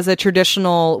taken as a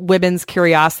traditional women's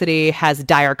curiosity has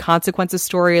dire consequences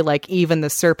story, like Eve and the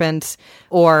Serpent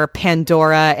or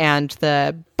Pandora and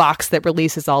the box that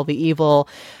releases all the evil.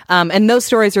 And those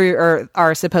stories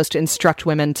are supposed to instruct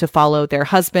women to follow their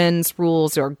husband's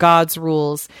rules or God's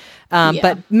rules.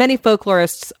 But many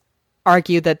folklorists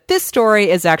argue that this story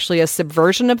is actually a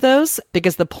subversion of those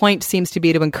because the point seems to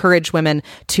be to encourage women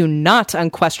to not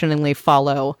unquestioningly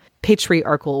follow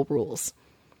patriarchal rules.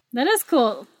 That is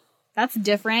cool. That's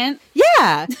different.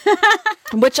 Yeah.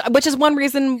 which is one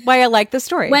reason why I like this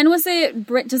story. When was it?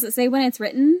 Does it say when it's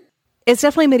written? It's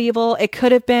definitely medieval. It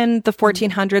could have been the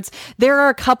 1400s. There are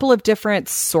a couple of different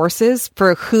sources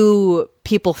for who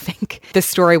people think this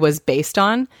story was based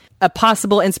on. A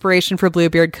possible inspiration for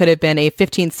Bluebeard could have been a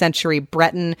 15th century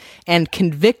Breton and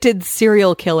convicted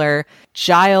serial killer,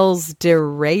 Giles de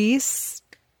Reyes.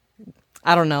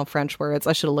 I don't know French words.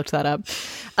 I should have looked that up.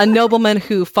 A nobleman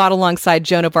who fought alongside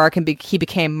Joan of Arc and he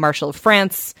became Marshal of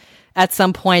France at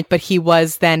some point, but he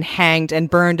was then hanged and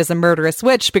burned as a murderous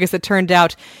witch because it turned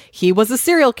out he was a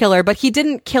serial killer, but he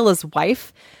didn't kill his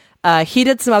wife. He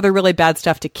did some other really bad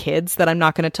stuff to kids that I'm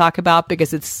not going to talk about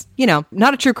because it's,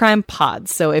 not a true crime pod.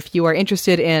 So if you are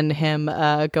interested in him,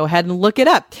 go ahead and look it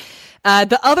up.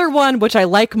 The other one, which I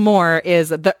like more, is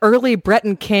the early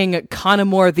Breton king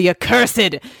Connemore the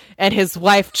Accursed and his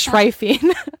wife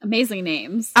Tryphene. Amazing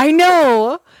names. I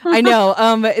know.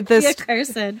 The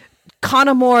Accursed.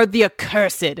 Connemore the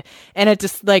Accursed. And it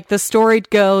just the story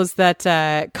goes that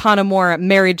Connemore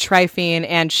married Tryphene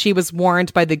and she was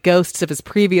warned by the ghosts of his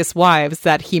previous wives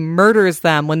that he murders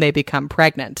them when they become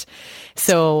pregnant.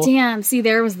 So damn, see,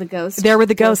 there was the ghost. There were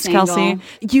the ghosts, angle. Kelsey.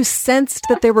 You sensed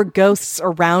that there were ghosts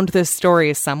around this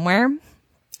story somewhere.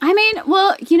 I mean,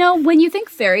 well, when you think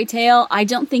fairy tale, I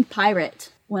don't think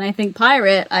pirate. When I think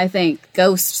pirate, I think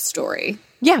ghost story.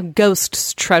 Yeah,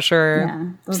 ghosts,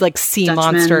 treasure, Yeah, sea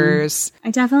Dutchmen. Monsters.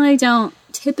 I definitely don't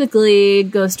typically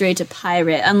go straight to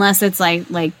pirate unless it's I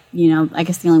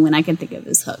guess the only one I can think of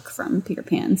is Hook from Peter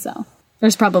Pan. So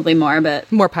there's probably more,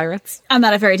 but More pirates. I'm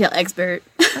not a fairy tale expert.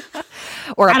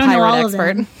 Or a I don't know pirate all of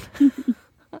expert. them.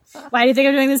 Why do you think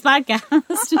I'm doing this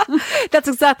podcast? That's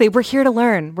exactly. We're here to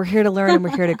learn. We're here to learn and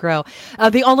we're here to grow.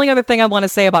 The only other thing I want to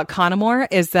say about Connemore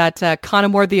is that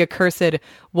Connemore the Accursed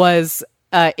was...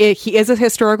 he is a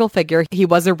historical figure. He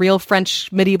was a real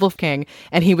French medieval king,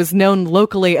 and he was known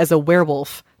locally as a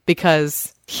werewolf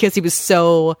because he was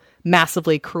so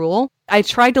massively cruel. I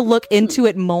tried to look into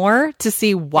it more to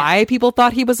see why people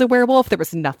thought he was a werewolf. There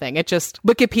was nothing.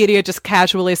 Wikipedia just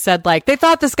casually said they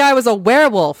thought this guy was a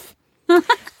werewolf.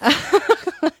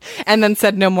 And then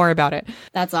said no more about it.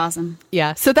 That's awesome.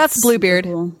 Yeah. So that's Bluebeard.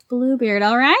 Cool. Bluebeard.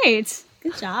 All right.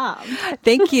 Good job.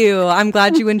 Thank you. I'm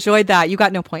glad you enjoyed that. You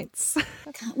got no points.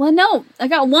 Well, no, I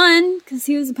got one because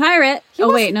he was a pirate.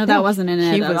 That wasn't in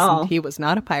it at all. He was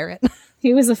not a pirate.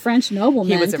 He was a French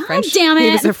nobleman. He was a French. Damn it!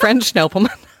 He was a French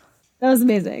nobleman. That was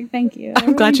amazing. Thank you.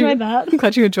 I'm glad you enjoyed that. I'm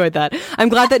glad you enjoyed that. I'm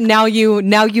glad that now you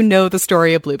know the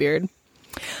story of Bluebeard.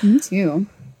 Me too.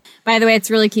 By the way, it's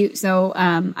really cute. So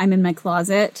I'm in my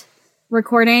closet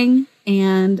recording,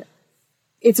 and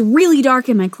it's really dark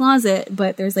in my closet,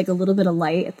 but there's a little bit of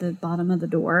light at the bottom of the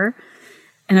door.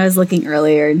 And I was looking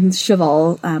earlier, and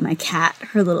Cheval, my cat,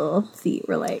 her little feet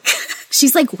were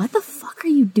she's like, "What the fuck are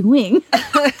you doing?"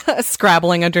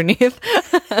 Scrabbling underneath.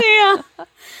 Yeah.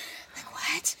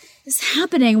 What is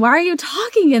happening? Why are you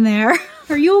talking in there?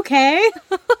 Are you okay?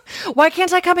 Why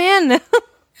can't I come in?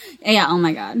 Yeah, oh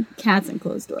my god. Cats and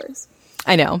closed doors.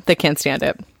 I know. They can't stand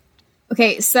it.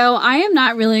 Okay, so I am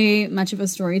not really much of a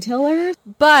storyteller.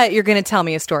 But you're going to tell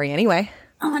me a story anyway.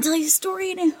 I want to tell you a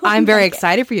story. And I'm very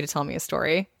excited for you to tell me a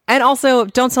story. And also,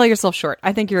 don't sell yourself short.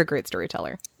 I think you're a great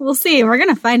storyteller. We'll see. We're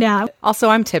going to find out. Also,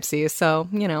 I'm tipsy, so,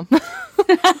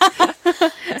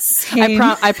 Same.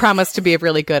 I promise to be a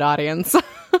really good audience.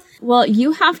 Well,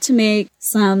 you have to make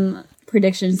some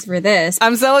predictions for this.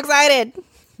 I'm so excited.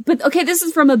 But okay, this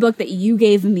is from a book that you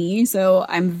gave me, so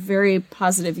I'm very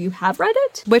positive you have read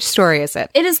it. Which story is it?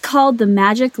 It is called The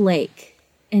Magic Lake,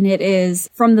 and it is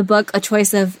from the book A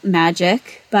Choice of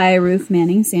Magic by Ruth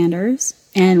Manning Sanders,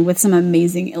 and with some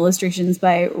amazing illustrations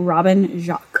by Robin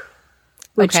Jacques.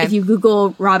 Which, Okay. if you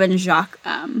Google Robin Jacques,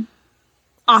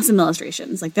 awesome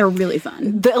illustrations. They're really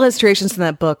fun. The illustrations in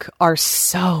that book are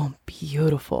so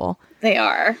beautiful. They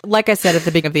are. Like I said at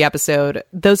the beginning of the episode,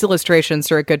 those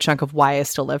illustrations are a good chunk of why I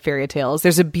still love fairy tales.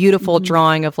 There's a beautiful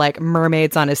drawing of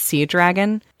mermaids on a sea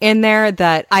dragon in there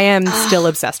that I am still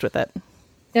obsessed with it.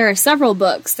 There are several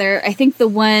books. I think the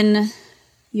one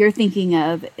you're thinking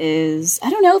of is,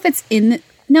 I don't know if it's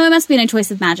no, it must be in A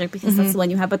Choice of Magic because that's the one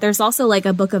you have. But there's also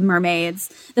a Book of Mermaids,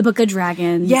 the Book of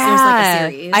Dragons. Yeah,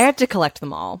 There's a series. I have to collect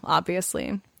them all,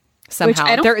 obviously.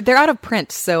 Somehow they're out of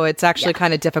print, so it's actually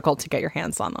kind of difficult to get your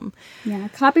hands on them. Yeah,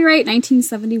 copyright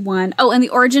 1971. Oh, and the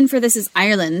origin for this is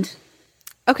Ireland.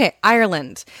 Okay,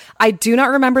 Ireland. I do not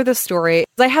remember the story.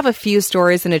 I have a few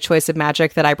stories in A Choice of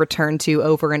Magic that I return to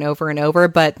over and over and over,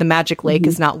 but the Magic Lake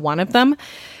is not one of them.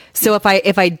 So if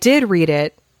I did read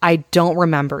it, I don't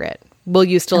remember it. Will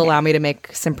you still allow me to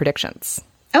make some predictions?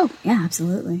 Oh, yeah,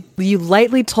 absolutely. You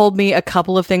lightly told me a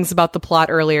couple of things about the plot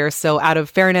earlier, so out of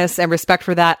fairness and respect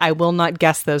for that, I will not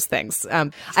guess those things.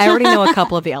 I already know a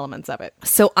couple of the elements of it.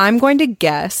 So I'm going to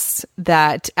guess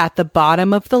that at the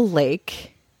bottom of the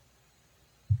lake...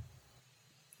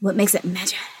 What makes it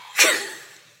magic?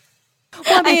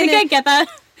 Well, I think I get that.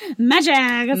 Magic.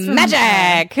 That's from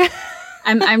Magic!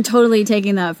 I'm totally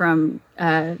taking that from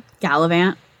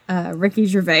Gallivant, Ricky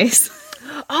Gervais.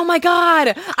 Oh my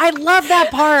god! I love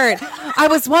that part! I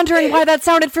was wondering why that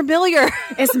sounded familiar.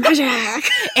 It's magic.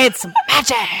 It's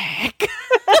magic!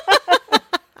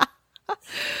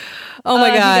 Oh my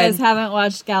If you god. guys haven't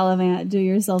watched Gallivant, do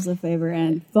yourselves a favor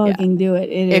and fucking do it.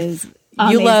 It is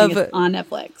Amazing. love It's on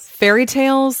Netflix. fairy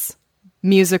tales,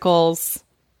 musicals,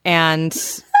 and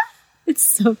It's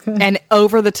so good. and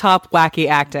over the top wacky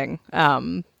acting.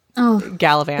 Oh,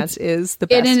 Gallivant is the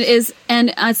best. it is,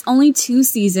 and it's only 2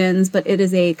 seasons, but it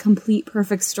is a complete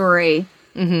perfect story.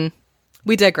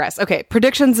 We digress. Okay,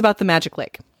 predictions about the Magic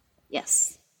Lake.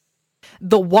 Yes.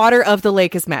 The water of the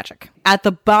lake is magic. At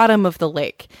the bottom of the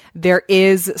lake, there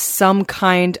is some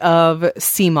kind of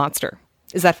sea monster.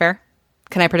 Is that fair?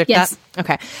 Can I predict Yes. that?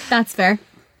 Okay. That's fair.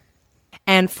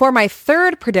 And for my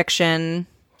third prediction,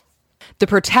 the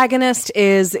protagonist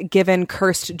is given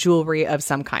cursed jewelry of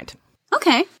some kind.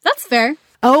 Okay, that's fair.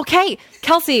 Okay,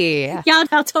 Kelsey. Yeah,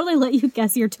 I'll totally let you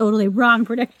guess your totally wrong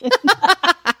prediction.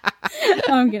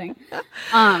 No, I'm kidding.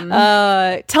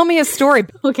 Tell me a story.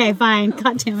 Okay, fine.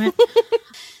 God damn it.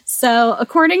 So,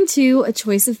 according to A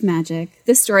Choice of Magic,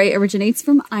 this story originates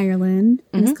from Ireland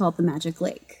and is called The Magic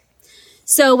Lake.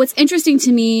 So, what's interesting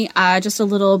to me, just a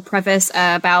little preface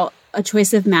about A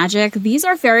Choice of Magic, these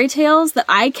are fairy tales that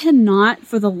I cannot,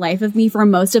 for the life of me, for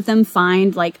most of them,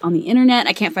 find like on the internet.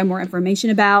 I can't find more information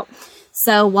about.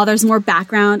 So while there's more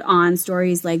background on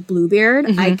stories like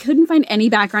Bluebeard, I couldn't find any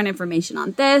background information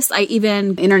on this. I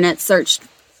even internet searched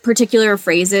particular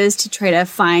phrases to try to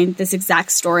find this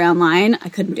exact story online. I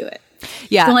couldn't do it.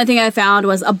 Yeah. The only thing I found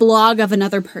was a blog of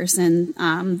another person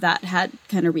that had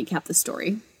kind of recapped the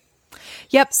story.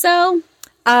 Yep. So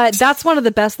That's one of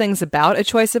the best things about A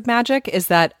Choice of Magic is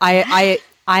that I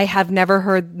have never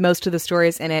heard most of the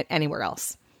stories in it anywhere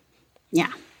else.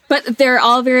 yeah. But they're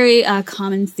all very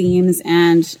common themes.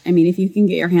 And I mean, if you can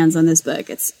get your hands on this book,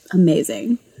 it's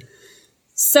amazing.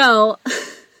 So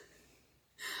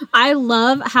I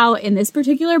love how in this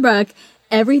particular book,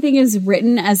 everything is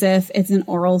written as if it's an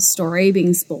oral story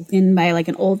being spoken by like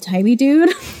an old timey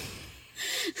dude.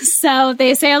 So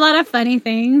they say a lot of funny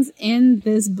things in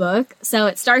this book. So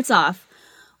it starts off,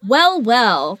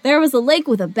 well, there was a lake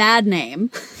with a bad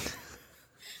name.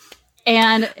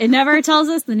 And it never tells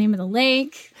us the name of the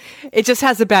lake. It just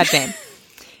has a bad name.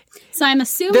 So I'm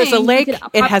assuming There's a lake. you could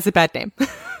It has a bad name.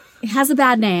 It has a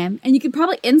bad name, and you could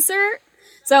probably insert.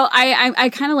 So I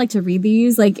kind of like to read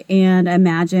these, like, and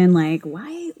imagine, like,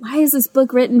 why is this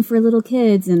book written for little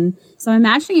kids? And so I'm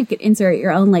imagining you could insert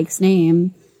your own lake's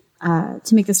name to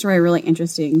make the story really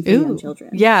interesting for young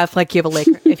children. Yeah, if like you have a lake,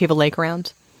 if you have a lake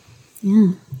around.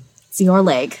 Yeah, it's your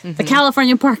lake, the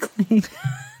California Park Lake.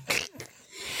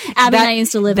 Abby and I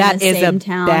used to live in the same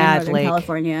town in Northern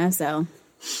California, so.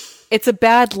 It's a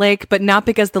bad lake, but not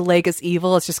because the lake is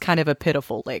evil. It's just kind of a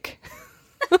pitiful lake.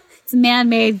 It's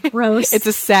man-made, gross. It's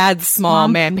a sad, small,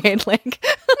 man-made lake.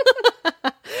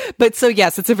 But so,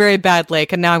 yes, it's a very bad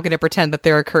lake, and now I'm going to pretend that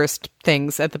there are cursed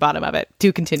things at the bottom of it.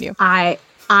 Do continue. I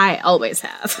always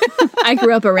have. I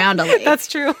grew up around a lake. That's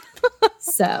true.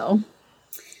 So,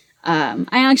 I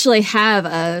actually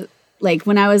have like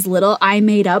when I was little, I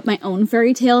made up my own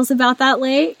fairy tales about that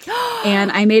lake.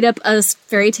 And I made up a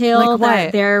fairy tale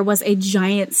that there was a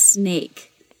giant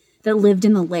snake that lived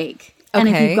in the lake. And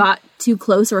if you got too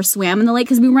close or swam in the lake,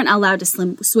 because we weren't allowed to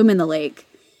swim in the lake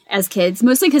as kids,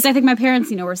 mostly because I think my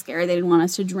parents, were scared. They didn't want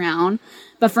us to drown.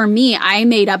 But for me, I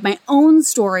made up my own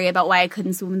story about why I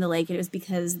couldn't swim in the lake. It was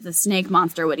because the snake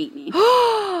monster would eat me.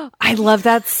 I love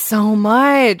that so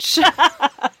much.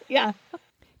 Yeah.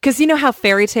 Because you know how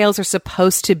fairy tales are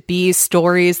supposed to be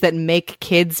stories that make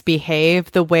kids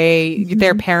behave the way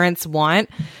their parents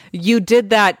want? You did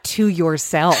that to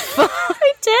yourself.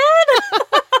 I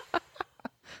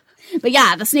did. But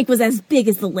yeah, the snake was as big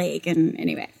as the lake. And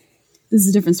anyway, this is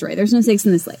a different story. There's no snakes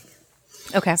in this lake.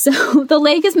 Okay. So the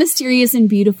lake is mysterious and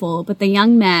beautiful, but the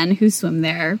young men who swim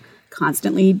there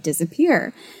constantly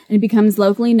disappear. And it becomes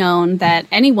locally known that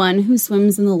anyone who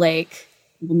swims in the lake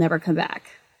will never come back.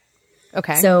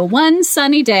 Okay. So one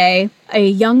sunny day, a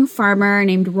young farmer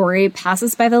named Rory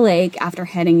passes by the lake after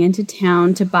heading into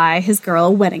town to buy his girl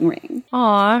a wedding ring.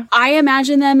 Aw. I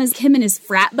imagine them as him and his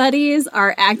frat buddies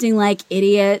are acting like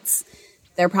idiots.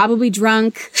 They're probably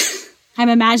drunk. I'm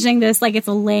imagining this like it's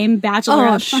a lame bachelor.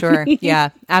 Oh, sure.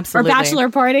 Yeah, absolutely. Or bachelor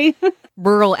party.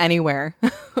 Rural anywhere.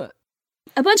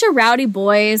 A bunch of rowdy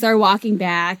boys are walking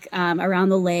back around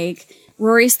the lake.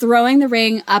 Rory's throwing the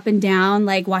ring up and down,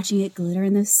 like watching it glitter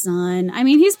in the sun. I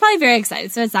mean, he's probably very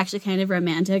excited, so it's actually kind of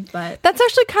romantic, but... That's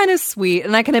actually kind of sweet.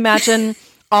 And I can imagine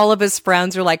all of his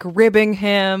friends are like ribbing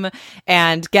him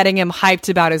and getting him hyped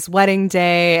about his wedding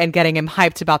day and getting him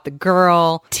hyped about the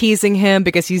girl, teasing him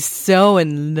because he's so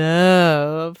in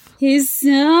love. He's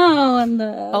so in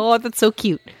love. Oh, that's so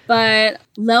cute. But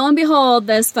lo and behold,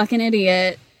 this fucking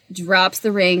idiot drops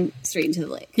the ring straight into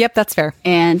the lake. Yep, that's fair.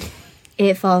 And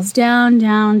it falls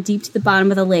down deep to the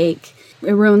bottom of the lake.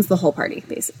 it ruins the whole party,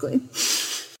 basically.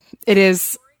 It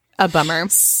is a bummer.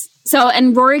 So,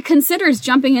 and Rory considers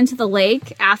jumping into the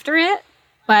lake after it.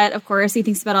 But, of course, he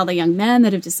thinks about all the young men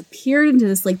that have disappeared into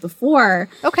this lake before.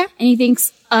 Okay. And he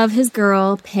thinks of his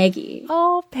girl, Peggy.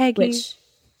 Oh, Peggy. Which,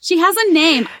 she has a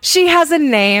name. She has a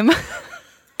name.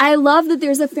 I love that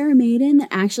there's a fair maiden that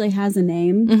actually has a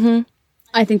name. Mm-hmm.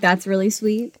 I think that's really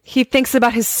sweet. He thinks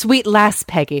about his sweet lass,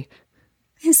 Peggy.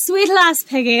 His sweet lass,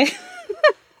 Peggy.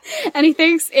 And he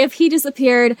thinks if he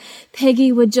disappeared,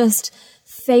 Peggy would just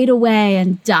fade away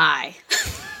and die.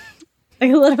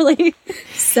 He literally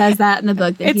says that in the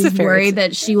book, that he's worried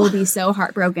that she will be so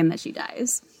heartbroken that she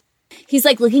dies. He's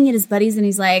like looking at his buddies and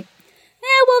he's like,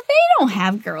 well, they don't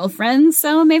have girlfriends,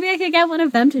 so maybe I could get one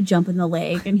of them to jump in the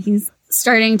lake. And he's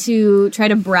starting to try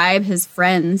to bribe his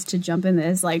friends to jump in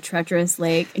this like treacherous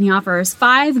lake. And he offers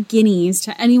 5 guineas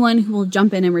to anyone who will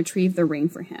jump in and retrieve the ring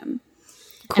for him.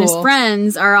 Cool. And his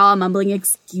friends are all mumbling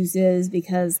excuses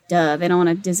because, they don't want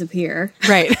to disappear.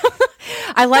 Right.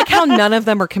 I like how none of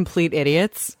them are complete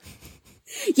idiots.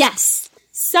 Yes.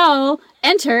 So,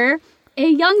 enter a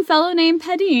young fellow named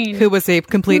Pedine. Who was a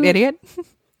complete idiot?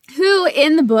 Who,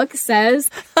 in the book, says,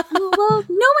 well,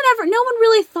 no one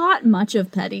really thought much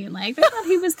of Pedine. Like, they thought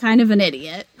he was kind of an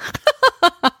idiot.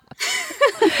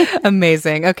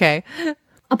 Amazing. Okay.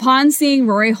 Upon seeing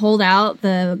Rory hold out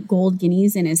the gold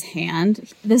guineas in his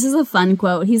hand, this is a fun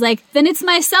quote. He's like, then it's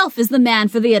myself is the man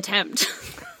for the attempt.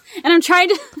 And I'm trying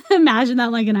to imagine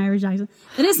that like an Irish accent.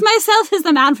 Then it's myself is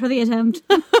the man for the attempt.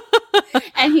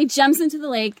 And he jumps into the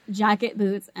lake, jacket,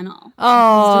 boots, and all.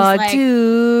 Oh, like,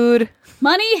 dude.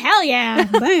 Money? Hell yeah.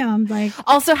 Bam. Like.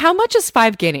 Also, how much is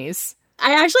 5 guineas?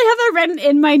 I actually have that written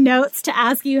in my notes to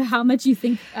ask you how much you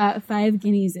think 5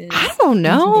 guineas is. I don't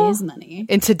know. In today's money.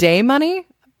 In today money?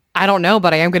 I don't know,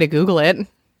 but I am going to Google it.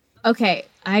 Okay,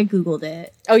 I Googled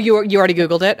it. Oh, you already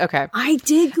Googled it? Okay. I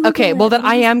did Google it. Okay, well then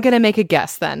I am going to make a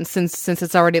guess then, since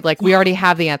it's already, like, we already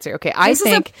have the answer. Okay, I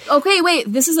think...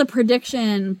 This is a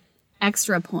prediction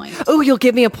extra point. Oh, you'll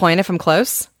give me a point if I'm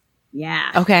close?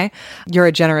 Yeah. Okay. You're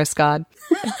a generous god.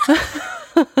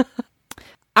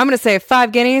 I'm going to say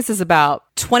 5 guineas is about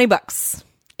 $20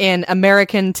 in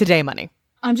American today money.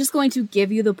 I'm just going to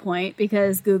give you the point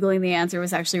because Googling the answer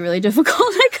was actually really difficult.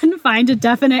 I couldn't find a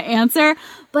definite answer,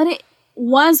 but it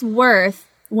was worth,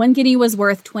 1 guinea was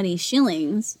worth 20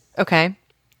 shillings. Okay.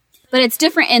 But it's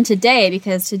different in today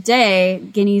because today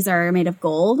guineas are made of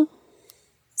gold.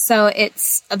 So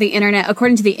it's the internet,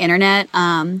 according to the internet,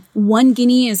 1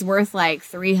 guinea is worth like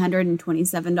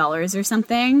 $327 or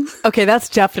something. Okay, that's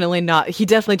definitely not, he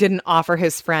definitely didn't offer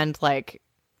his friend like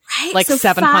so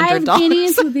 $700. 5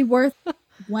 guineas would be worth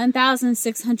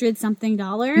 $1,600 something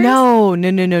dollars. No.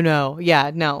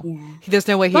 Yeah, no. Yeah. There's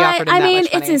no way he offered him that much money.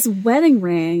 It's his wedding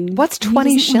ring. What's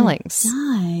 20 shillings?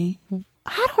 Die.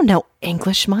 I don't know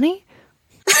English money.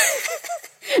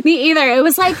 Me either. It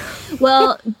was like,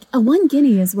 well, a 1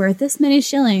 guinea is worth this many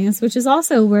shillings, which is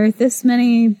also worth this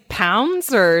many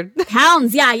pounds or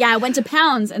pounds. Yeah. I went to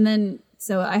pounds, and then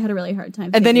so I had a really hard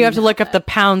time. And then you have to look up the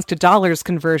pounds to dollars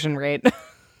conversion rate.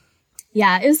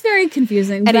 Yeah, it was very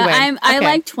confusing. Anyway, but I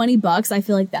like $20. I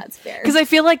feel like that's fair. Because I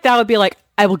feel like that would be like,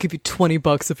 I will give you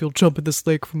 $20 if you'll jump in this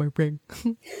lake for my ring.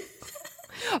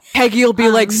 Peggy will be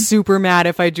like super mad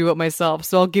if I do it myself.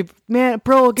 So I'll give you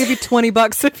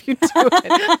 $20 if you do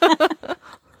it.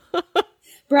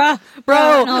 Bro.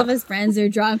 And all of his friends are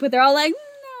drunk, but they're all like,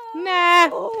 nah.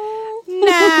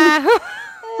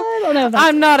 I don't know.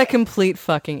 I'm not a complete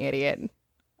fucking idiot.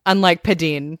 Unlike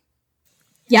Pedine.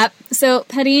 Yep. So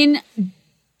Pedine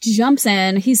jumps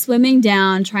in. He's swimming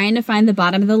down, trying to find the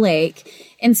bottom of the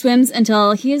lake, and swims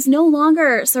until he is no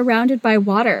longer surrounded by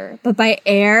water, but by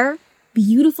air,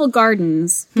 beautiful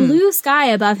gardens, blue sky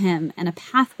above him, and a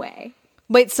pathway.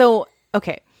 Wait, so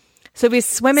he's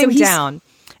swimming down,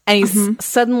 and he's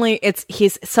suddenly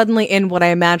in what I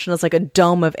imagine is like a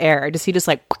dome of air. Does he just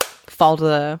like fall to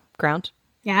the ground?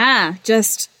 Yeah,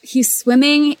 he's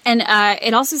swimming, and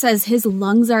it also says his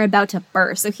lungs are about to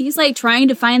burst. So he's like trying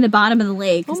to find the bottom of the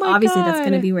lake, because obviously that's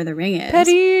going to be where the ring is.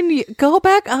 Pedine, go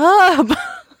back up!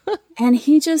 And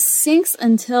he just sinks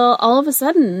until all of a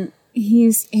sudden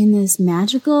he's in this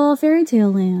magical fairy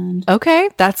tale land.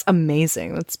 Okay, that's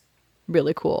amazing. That's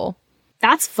really cool.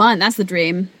 That's fun. That's the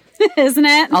dream, isn't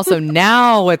it? Also,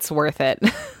 now it's worth it.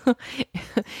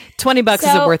 $20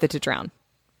 isn't worth it to drown.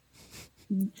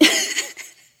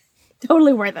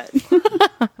 Totally worth it.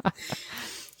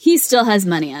 He still has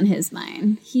money on his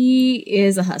mind. He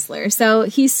is a hustler. So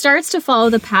he starts to follow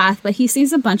the path, but he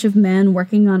sees a bunch of men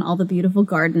working on all the beautiful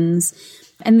gardens.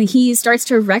 And he starts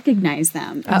to recognize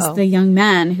them as the young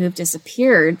men who have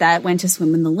disappeared that went to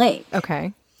swim in the lake.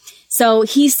 Okay. So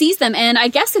he sees them, and I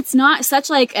guess it's not such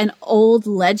like an old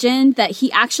legend that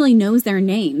he actually knows their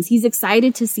names. He's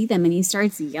excited to see them, and he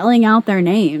starts yelling out their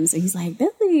names. So he's like,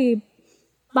 Billy,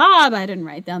 Bob. I didn't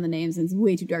write down the names, and it's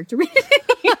way too dark to read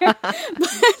it here.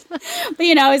 But,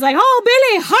 you know, he's like, oh,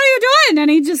 Billy, how are you doing? And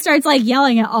he just starts like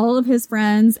yelling at all of his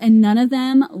friends, and none of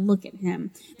them look at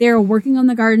him. They're working on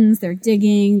the gardens. They're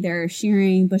digging. They're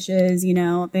shearing bushes. You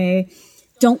know, they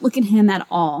don't look at him at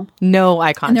all. No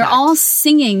eye contact. And they're all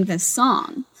singing this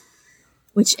song,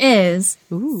 which is,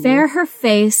 fair her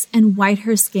face and white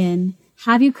her skin,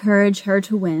 have you courage her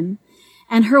to win.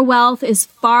 And her wealth is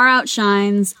far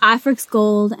outshines Afric's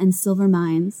gold and silver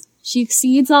mines. She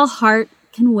exceeds all heart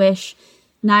can wish,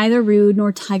 neither rude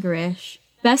nor tigerish.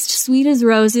 Best sweet as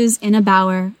roses in a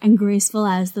bower, and graceful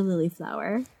as the lily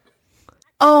flower.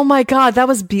 Oh my God,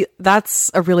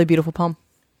 that's a really beautiful poem.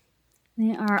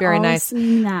 They are very all nice.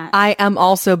 singing that. I am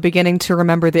also beginning to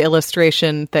remember the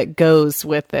illustration that goes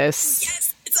with this.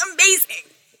 Yes, it's amazing.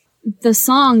 The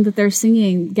song that they're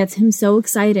singing gets him so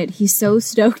excited. He's so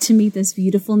stoked to meet this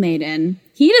beautiful maiden.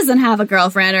 He doesn't have a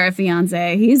girlfriend or a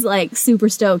fiance. He's like super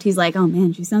stoked. He's like, oh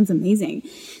man, she sounds amazing.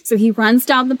 So he runs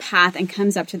down the path and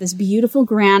comes up to this beautiful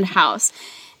grand house,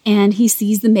 and he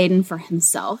sees the maiden for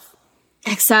himself.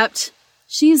 Except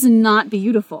she's not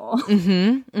beautiful.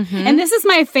 And this is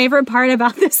my favorite part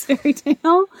about this fairy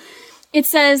tale. It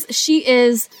says she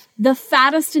is the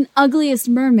fattest and ugliest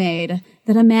mermaid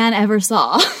that a man ever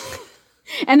saw.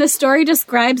 And the story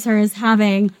describes her as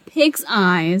having pig's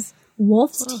eyes,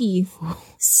 wolf's teeth,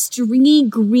 stringy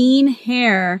green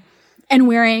hair, and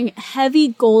wearing heavy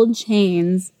gold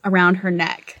chains around her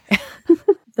neck.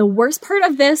 The worst part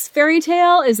of this fairy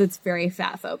tale is it's very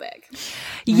fatphobic.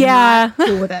 Yeah. I'm not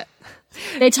cool with it.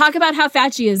 They talk about how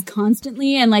fat she is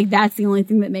constantly, and like that's the only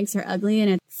thing that makes her ugly,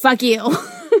 and it's fuck you.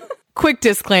 Quick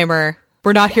disclaimer,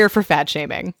 we're not here for fat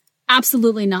shaming.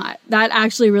 Absolutely not. That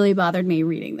actually really bothered me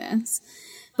reading this.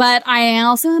 But I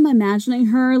also am imagining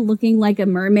her looking like a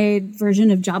mermaid version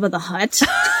of Jabba the Hutt,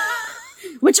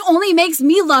 which only makes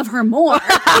me love her more.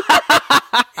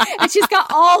 And she's got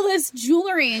all this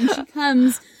jewelry, and she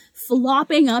comes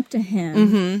flopping up to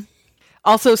him.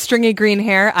 Also, stringy green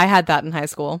hair. I had that in high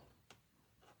school.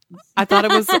 I thought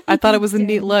it was a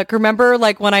neat look. Remember,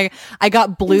 like when I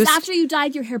got blue. After you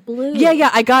dyed your hair blue. Yeah.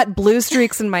 I got blue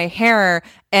streaks in my hair,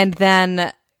 and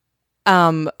then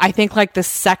I think like the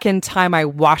second time I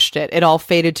washed it, it all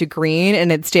faded to green,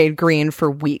 and it stayed green for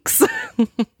weeks.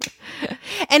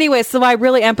 Anyway, so I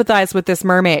really empathize with this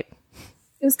mermaid.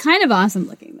 It was kind of awesome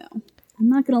looking, though. I'm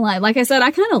not gonna lie. Like I said,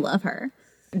 I kind of love her.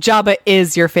 Jabba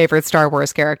is your favorite Star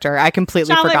Wars character. I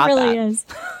completely forgot Jabba really that. is.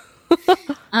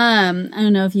 I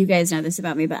don't know if you guys know this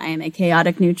about me, but I am a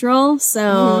chaotic neutral.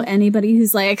 So anybody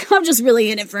who's like, I'm just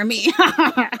really in it for me.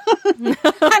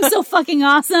 I'm so fucking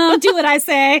awesome. Do what I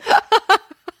say.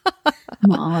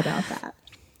 I'm all about that.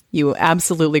 You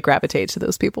absolutely gravitate to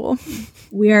those people.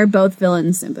 We are both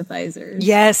villain sympathizers.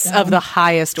 Yes, so. of the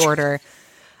highest order.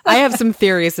 I have some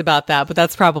theories about that, but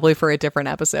that's probably for a different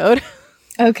episode.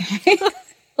 Okay.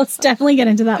 Let's definitely get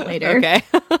into that later. Okay.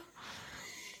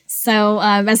 So,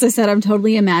 as I said, I'm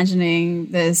totally imagining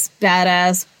this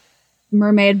badass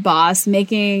mermaid boss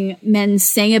making men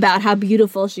sing about how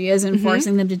beautiful she is and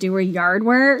forcing them to do her yard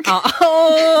work.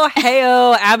 Oh,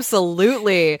 hey-oh,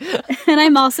 absolutely. And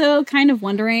I'm also kind of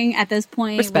wondering at this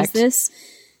point, was this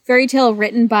fairy tale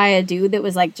written by a dude that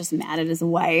was like just mad at his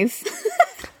wife?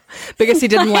 Because he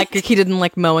didn't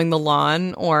like mowing the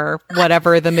lawn or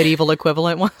whatever the medieval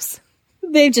equivalent was.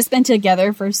 They've just been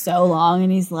together for so long,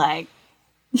 and he's like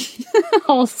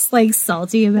all like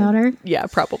salty about her. Yeah,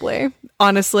 probably.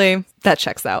 Honestly, that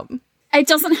checks out. It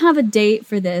doesn't have a date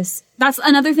for this. That's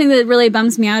another thing that really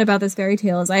bums me out about this fairy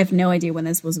tale is I have no idea when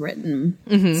this was written.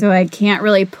 So I can't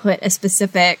really put a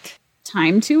specific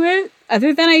time to it,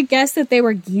 other than I guess that they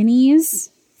were guineas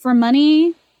for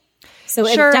money. So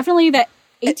Sure. It's definitely the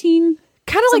 18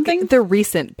 kind of something. like the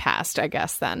recent past, I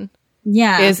guess, then.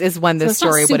 Yeah. Is when this So it's not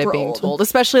story would have super been old. told.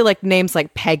 Especially like names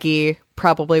like Peggy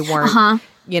probably weren't,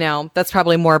 you know, that's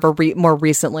probably more of a more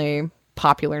recently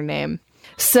popular name.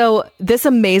 So this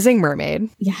amazing mermaid.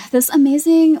 Yeah, this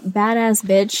amazing badass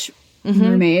bitch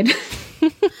mermaid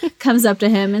comes up to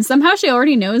him, and somehow she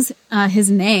already knows his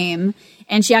name,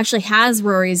 and she actually has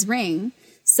Rory's ring.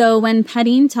 So when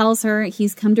Padine tells her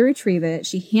he's come to retrieve it,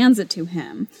 she hands it to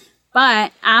him.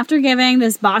 But after giving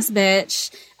this boss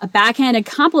bitch a backhanded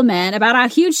compliment about how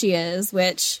huge she is,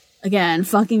 which, again,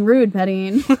 fucking rude,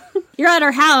 Padine. You're at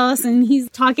her house and he's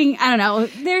talking, I don't know.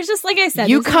 There's just, like I said,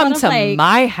 You there's a come lot of, to like,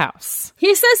 my house.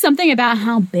 he says something about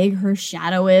how big her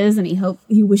shadow is and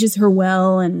he wishes her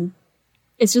well, and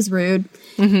It's just rude.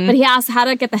 But he asks how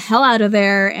to get the hell out of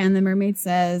there. And the mermaid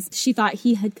says she thought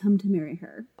he had come to marry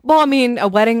her. Well, I mean, a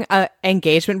wedding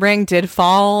engagement ring did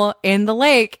fall in the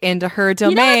lake into her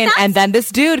domain. And then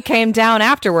this dude came down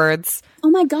afterwards. Oh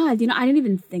my God. I didn't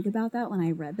even think about that when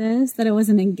I read this, that it was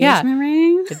an engagement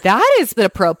ring. That is the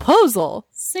proposal.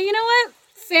 So you know what?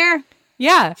 Fair.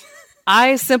 Yeah.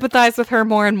 I sympathize with her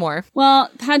more and more.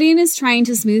 Well, Padine is trying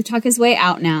to smooth talk his way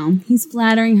out now. He's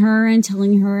flattering her and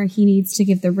telling her he needs to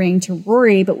give the ring to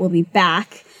Rory, but will be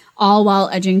back, all while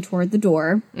edging toward the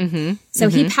door. So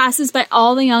he passes by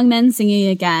all the young men singing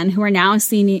again, who are now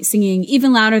singing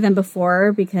even louder than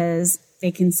before because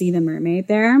they can see the mermaid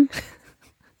there.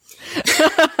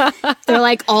 They're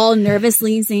like all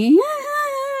nervously singing.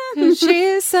 She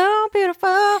is so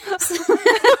beautiful.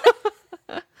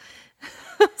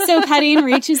 So Padine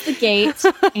reaches the gate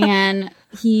and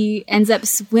he ends up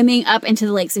swimming up into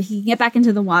the lake so he can get back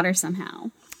into the water somehow.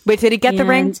 Wait, did he get the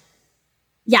ring?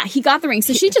 Yeah, he got the ring.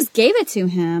 So she just gave it to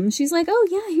him. She's like, oh,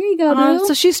 yeah, here you go, boo.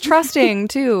 So she's trusting,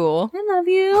 too. I love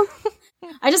you.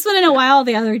 I just want to know why all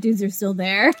the other dudes are still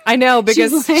there. I know,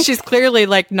 because she's clearly,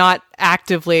 not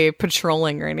actively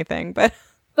patrolling or anything. But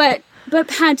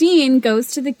Padine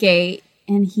goes to the gate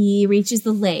and he reaches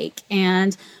the lake.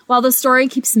 And while the story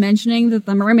keeps mentioning that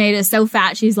the mermaid is so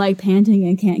fat, she's panting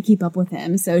and can't keep up with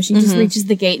him. So she just reaches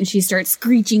the gate and she starts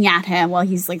screeching at him while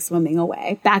he's swimming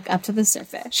away back up to the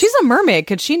surface. She's a mermaid.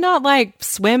 Could she not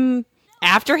swim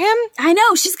after him? I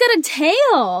know. She's got a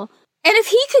tail. And if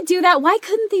he could do that, why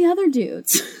couldn't the other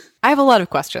dudes? I have a lot of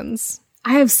questions.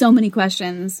 I have so many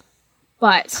questions.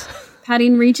 But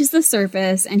Padine reaches the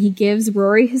surface and he gives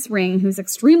Rory his ring, who's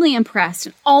extremely impressed.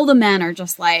 And all the men are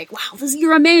just like, wow,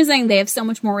 you're amazing. They have so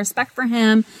much more respect for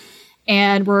him.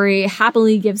 And Rory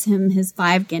happily gives him his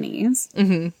 5 guineas.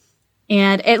 And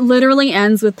it literally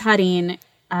ends with Padine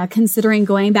considering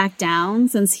going back down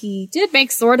since he did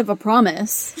make sort of a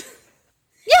promise.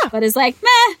 Yeah. But is like,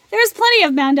 meh, there's plenty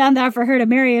of men down there for her to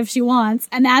marry if she wants.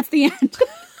 And that's the end.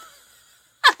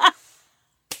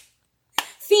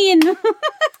 Fiend.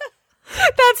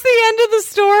 That's the end of the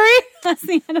story? That's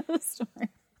the end of the story.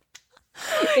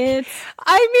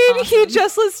 Awesome. He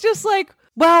just was just like,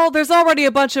 well, there's already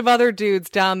a bunch of other dudes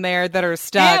down there that are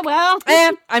stuck. Yeah,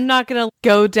 well. I'm not going to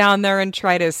go down there and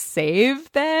try to save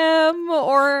them,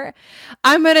 or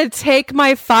I'm going to take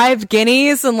my 5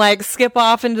 guineas and skip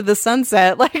off into the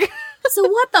sunset. So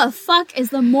what the fuck is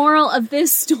the moral of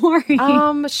this story?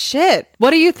 Shit.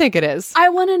 What do you think it is? I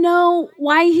want to know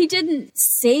why he didn't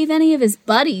save any of his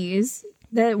buddies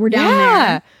that were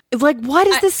down there. What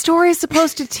is this story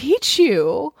supposed to teach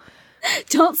you?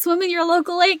 Don't swim in your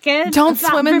local lake, kid. Don't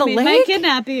swim in the lake? Might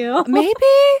kidnap you.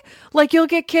 Maybe? You'll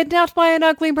get kidnapped by an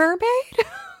ugly mermaid?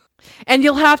 And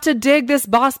you'll have to dig this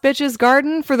boss bitch's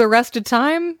garden for the rest of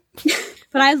time?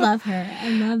 But I love her. I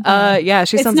love her. Yeah,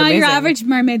 she sounds amazing. It's not your average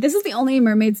mermaid. This is the only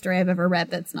mermaid story I've ever read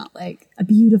that's not a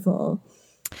beautiful.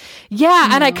 Yeah,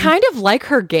 and I kind of like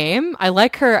her game. I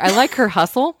like her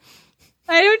hustle.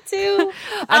 I do too.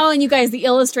 And you guys, the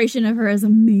illustration of her is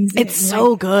amazing. It's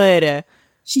so good.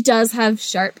 She does have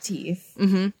sharp teeth.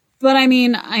 But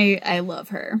I love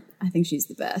her. I think she's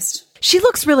the best. She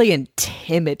looks really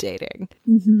intimidating.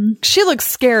 She looks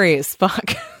scary as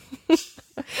fuck.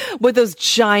 With those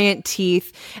giant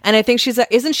teeth. And I think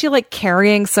isn't she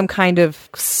carrying some kind of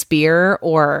spear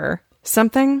or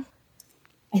something?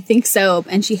 I think so.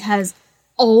 And she has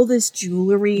all this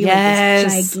jewelry.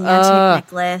 Yes. This gigantic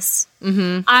necklace.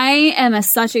 I am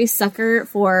such a sucker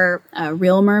for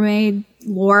real mermaid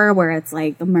lore where it's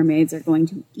the mermaids are going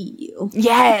to eat you.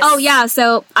 Yes. Oh, yeah.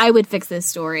 So I would fix this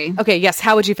story. Okay. Yes.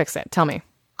 How would you fix it? Tell me.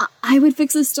 I would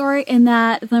fix this story in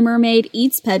that the mermaid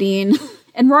eats Padine.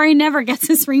 And Rory never gets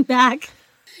his ring back.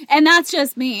 And that's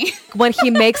just me. When he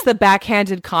makes the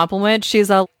backhanded compliment,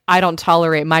 she's I don't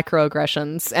tolerate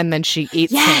microaggressions. And then she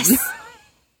eats him.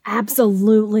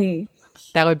 Absolutely.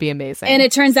 That would be amazing. And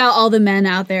it turns out all the men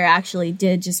out there actually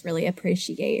did just really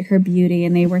appreciate her beauty.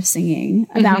 And they were singing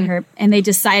about her. And they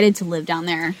decided to live down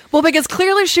there. Well, because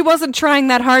clearly she wasn't trying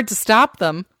that hard to stop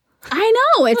them. I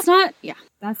know. It's not. Yeah,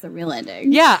 that's the real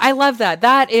ending. Yeah, I love that.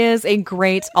 That is a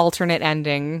great alternate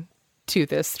ending to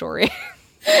this story.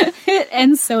 It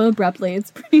ends so abruptly.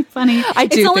 It's pretty funny. I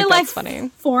do it's only think that's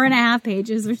funny. 4.5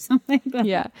 pages or something.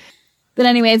 Yeah. But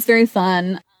anyway, it's very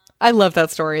fun. I love that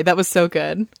story. That was so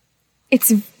good.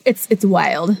 It's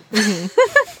wild.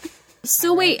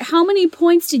 So wait, how many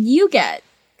points did you get?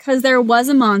 Because there was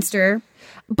a monster.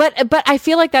 But I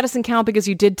feel like that doesn't count because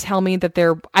you did tell me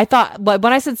that I thought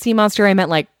when I said sea monster, I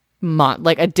meant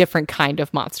a different kind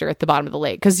of monster at the bottom of the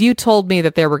lake, because you told me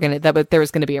that there was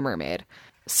going to be a mermaid.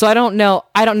 So I don't know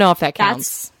if that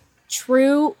counts. That's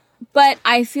True, but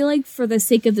I feel like for the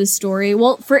sake of the story,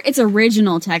 well, for its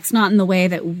original text, not in the way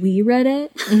that we read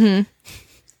it,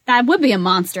 that would be a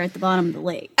monster at the bottom of the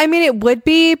lake. I mean, it would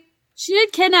be. She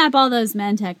did kidnap all those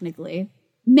men, technically.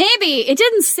 Maybe. It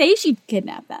didn't say she'd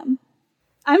kidnap them.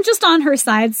 I'm just on her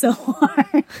side so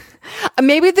hard.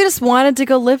 Maybe they just wanted to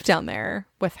go live down there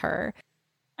with her.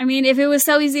 I mean, if it was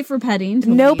so easy for Petting to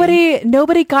leave.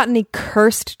 Nobody got any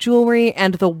cursed jewelry,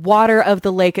 and the water of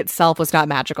the lake itself was not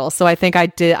magical. So I think I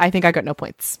got no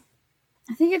points.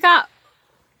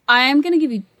 I'm going to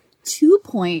give you 2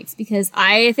 points because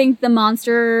I think the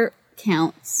monster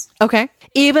counts. Okay.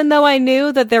 Even though I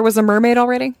knew that there was a mermaid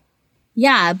already?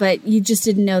 Yeah, but you just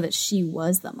didn't know that she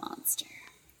was the monster.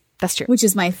 That's true. Which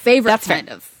is my favorite kind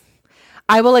of.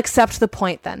 I will accept the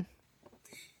point then.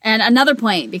 And another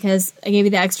point, because I gave you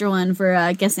the extra one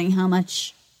for guessing how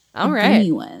much all right.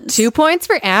 Bunny was. 2 points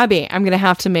for Abby. I'm going to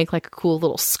have to make like a cool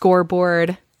little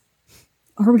scoreboard.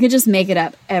 Or we could just make it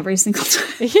up every single time.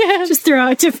 Yeah. Just throw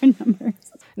out different numbers.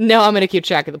 No, I'm going to keep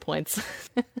track of the points.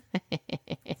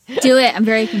 Do it. I'm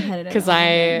very competitive.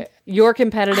 Because you're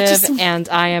competitive and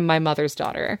I am my mother's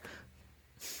daughter.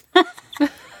 But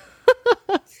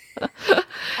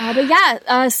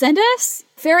yeah, send us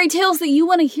fairy tales that you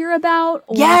want to hear about,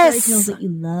 or fairy tales that you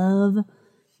love.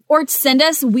 Or send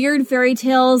us weird fairy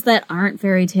tales that aren't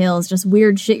fairy tales, just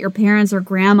weird shit your parents or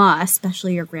grandma,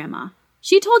 especially your grandma.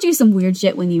 She told you some weird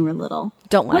shit when you were little.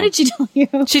 Don't lie. What did she tell you?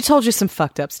 She told you some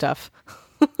fucked up stuff.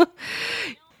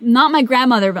 Not my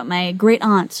grandmother, but my great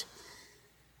aunt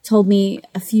told me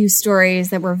a few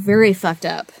stories that were very fucked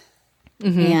up.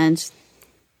 And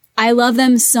I love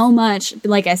them so much.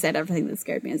 Like I said, everything that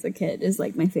scared me as a kid is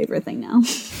like my favorite thing now.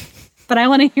 But I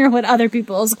want to hear what other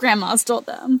people's grandmas told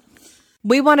them.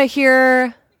 We want to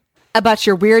hear about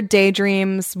your weird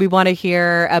daydreams. We want to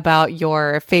hear about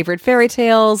your favorite fairy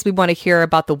tales. We want to hear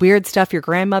about the weird stuff your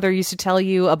grandmother used to tell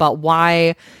you about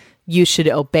why you should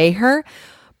obey her.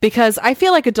 Because I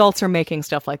feel like adults are making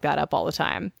stuff like that up all the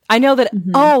time. I know that,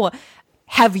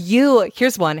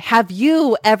 here's one. Have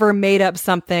you ever made up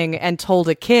something and told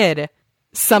a kid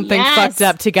something fucked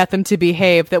up to get them to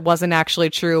behave that wasn't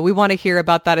actually true? We want to hear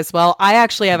about that as well. I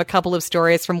actually have a couple of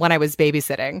stories from when I was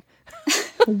babysitting.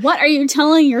 What are you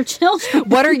telling your children?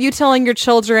 What are you telling your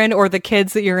children or the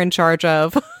kids that you're in charge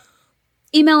of?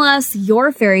 Email us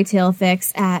your fairy tale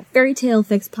fix at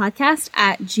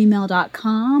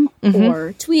fairytalefixpodcast@gmail.com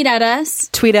or tweet at us.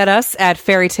 Tweet at us at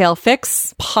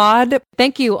fairytalefixpod.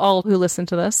 Thank you all who listened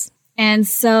to this. And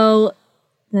so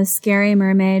the scary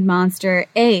mermaid monster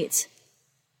ate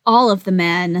all of the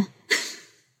men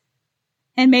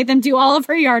and made them do all of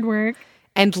her yard work.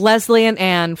 And Leslie and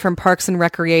Anne from Parks and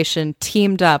Recreation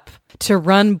teamed up to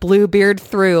run Bluebeard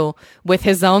through with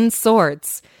his own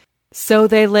swords. So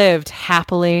they lived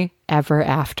happily ever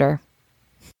after.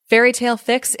 Fairy Tale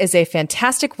Fix is a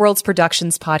Fantastic Worlds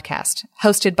Productions podcast,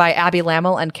 hosted by Abby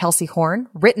Lammel and Kelsey Horn,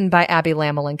 written by Abby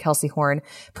Lammel and Kelsey Horn,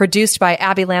 produced by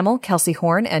Abby Lammel, Kelsey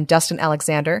Horn, and Dustin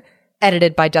Alexander,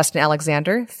 edited by Dustin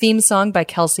Alexander, theme song by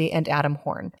Kelsey and Adam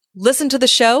Horn. Listen to the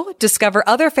show, discover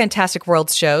other Fantastic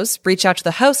Worlds shows, reach out to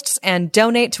the hosts, and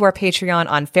donate to our Patreon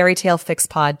on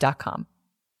fairytalefixpod.com.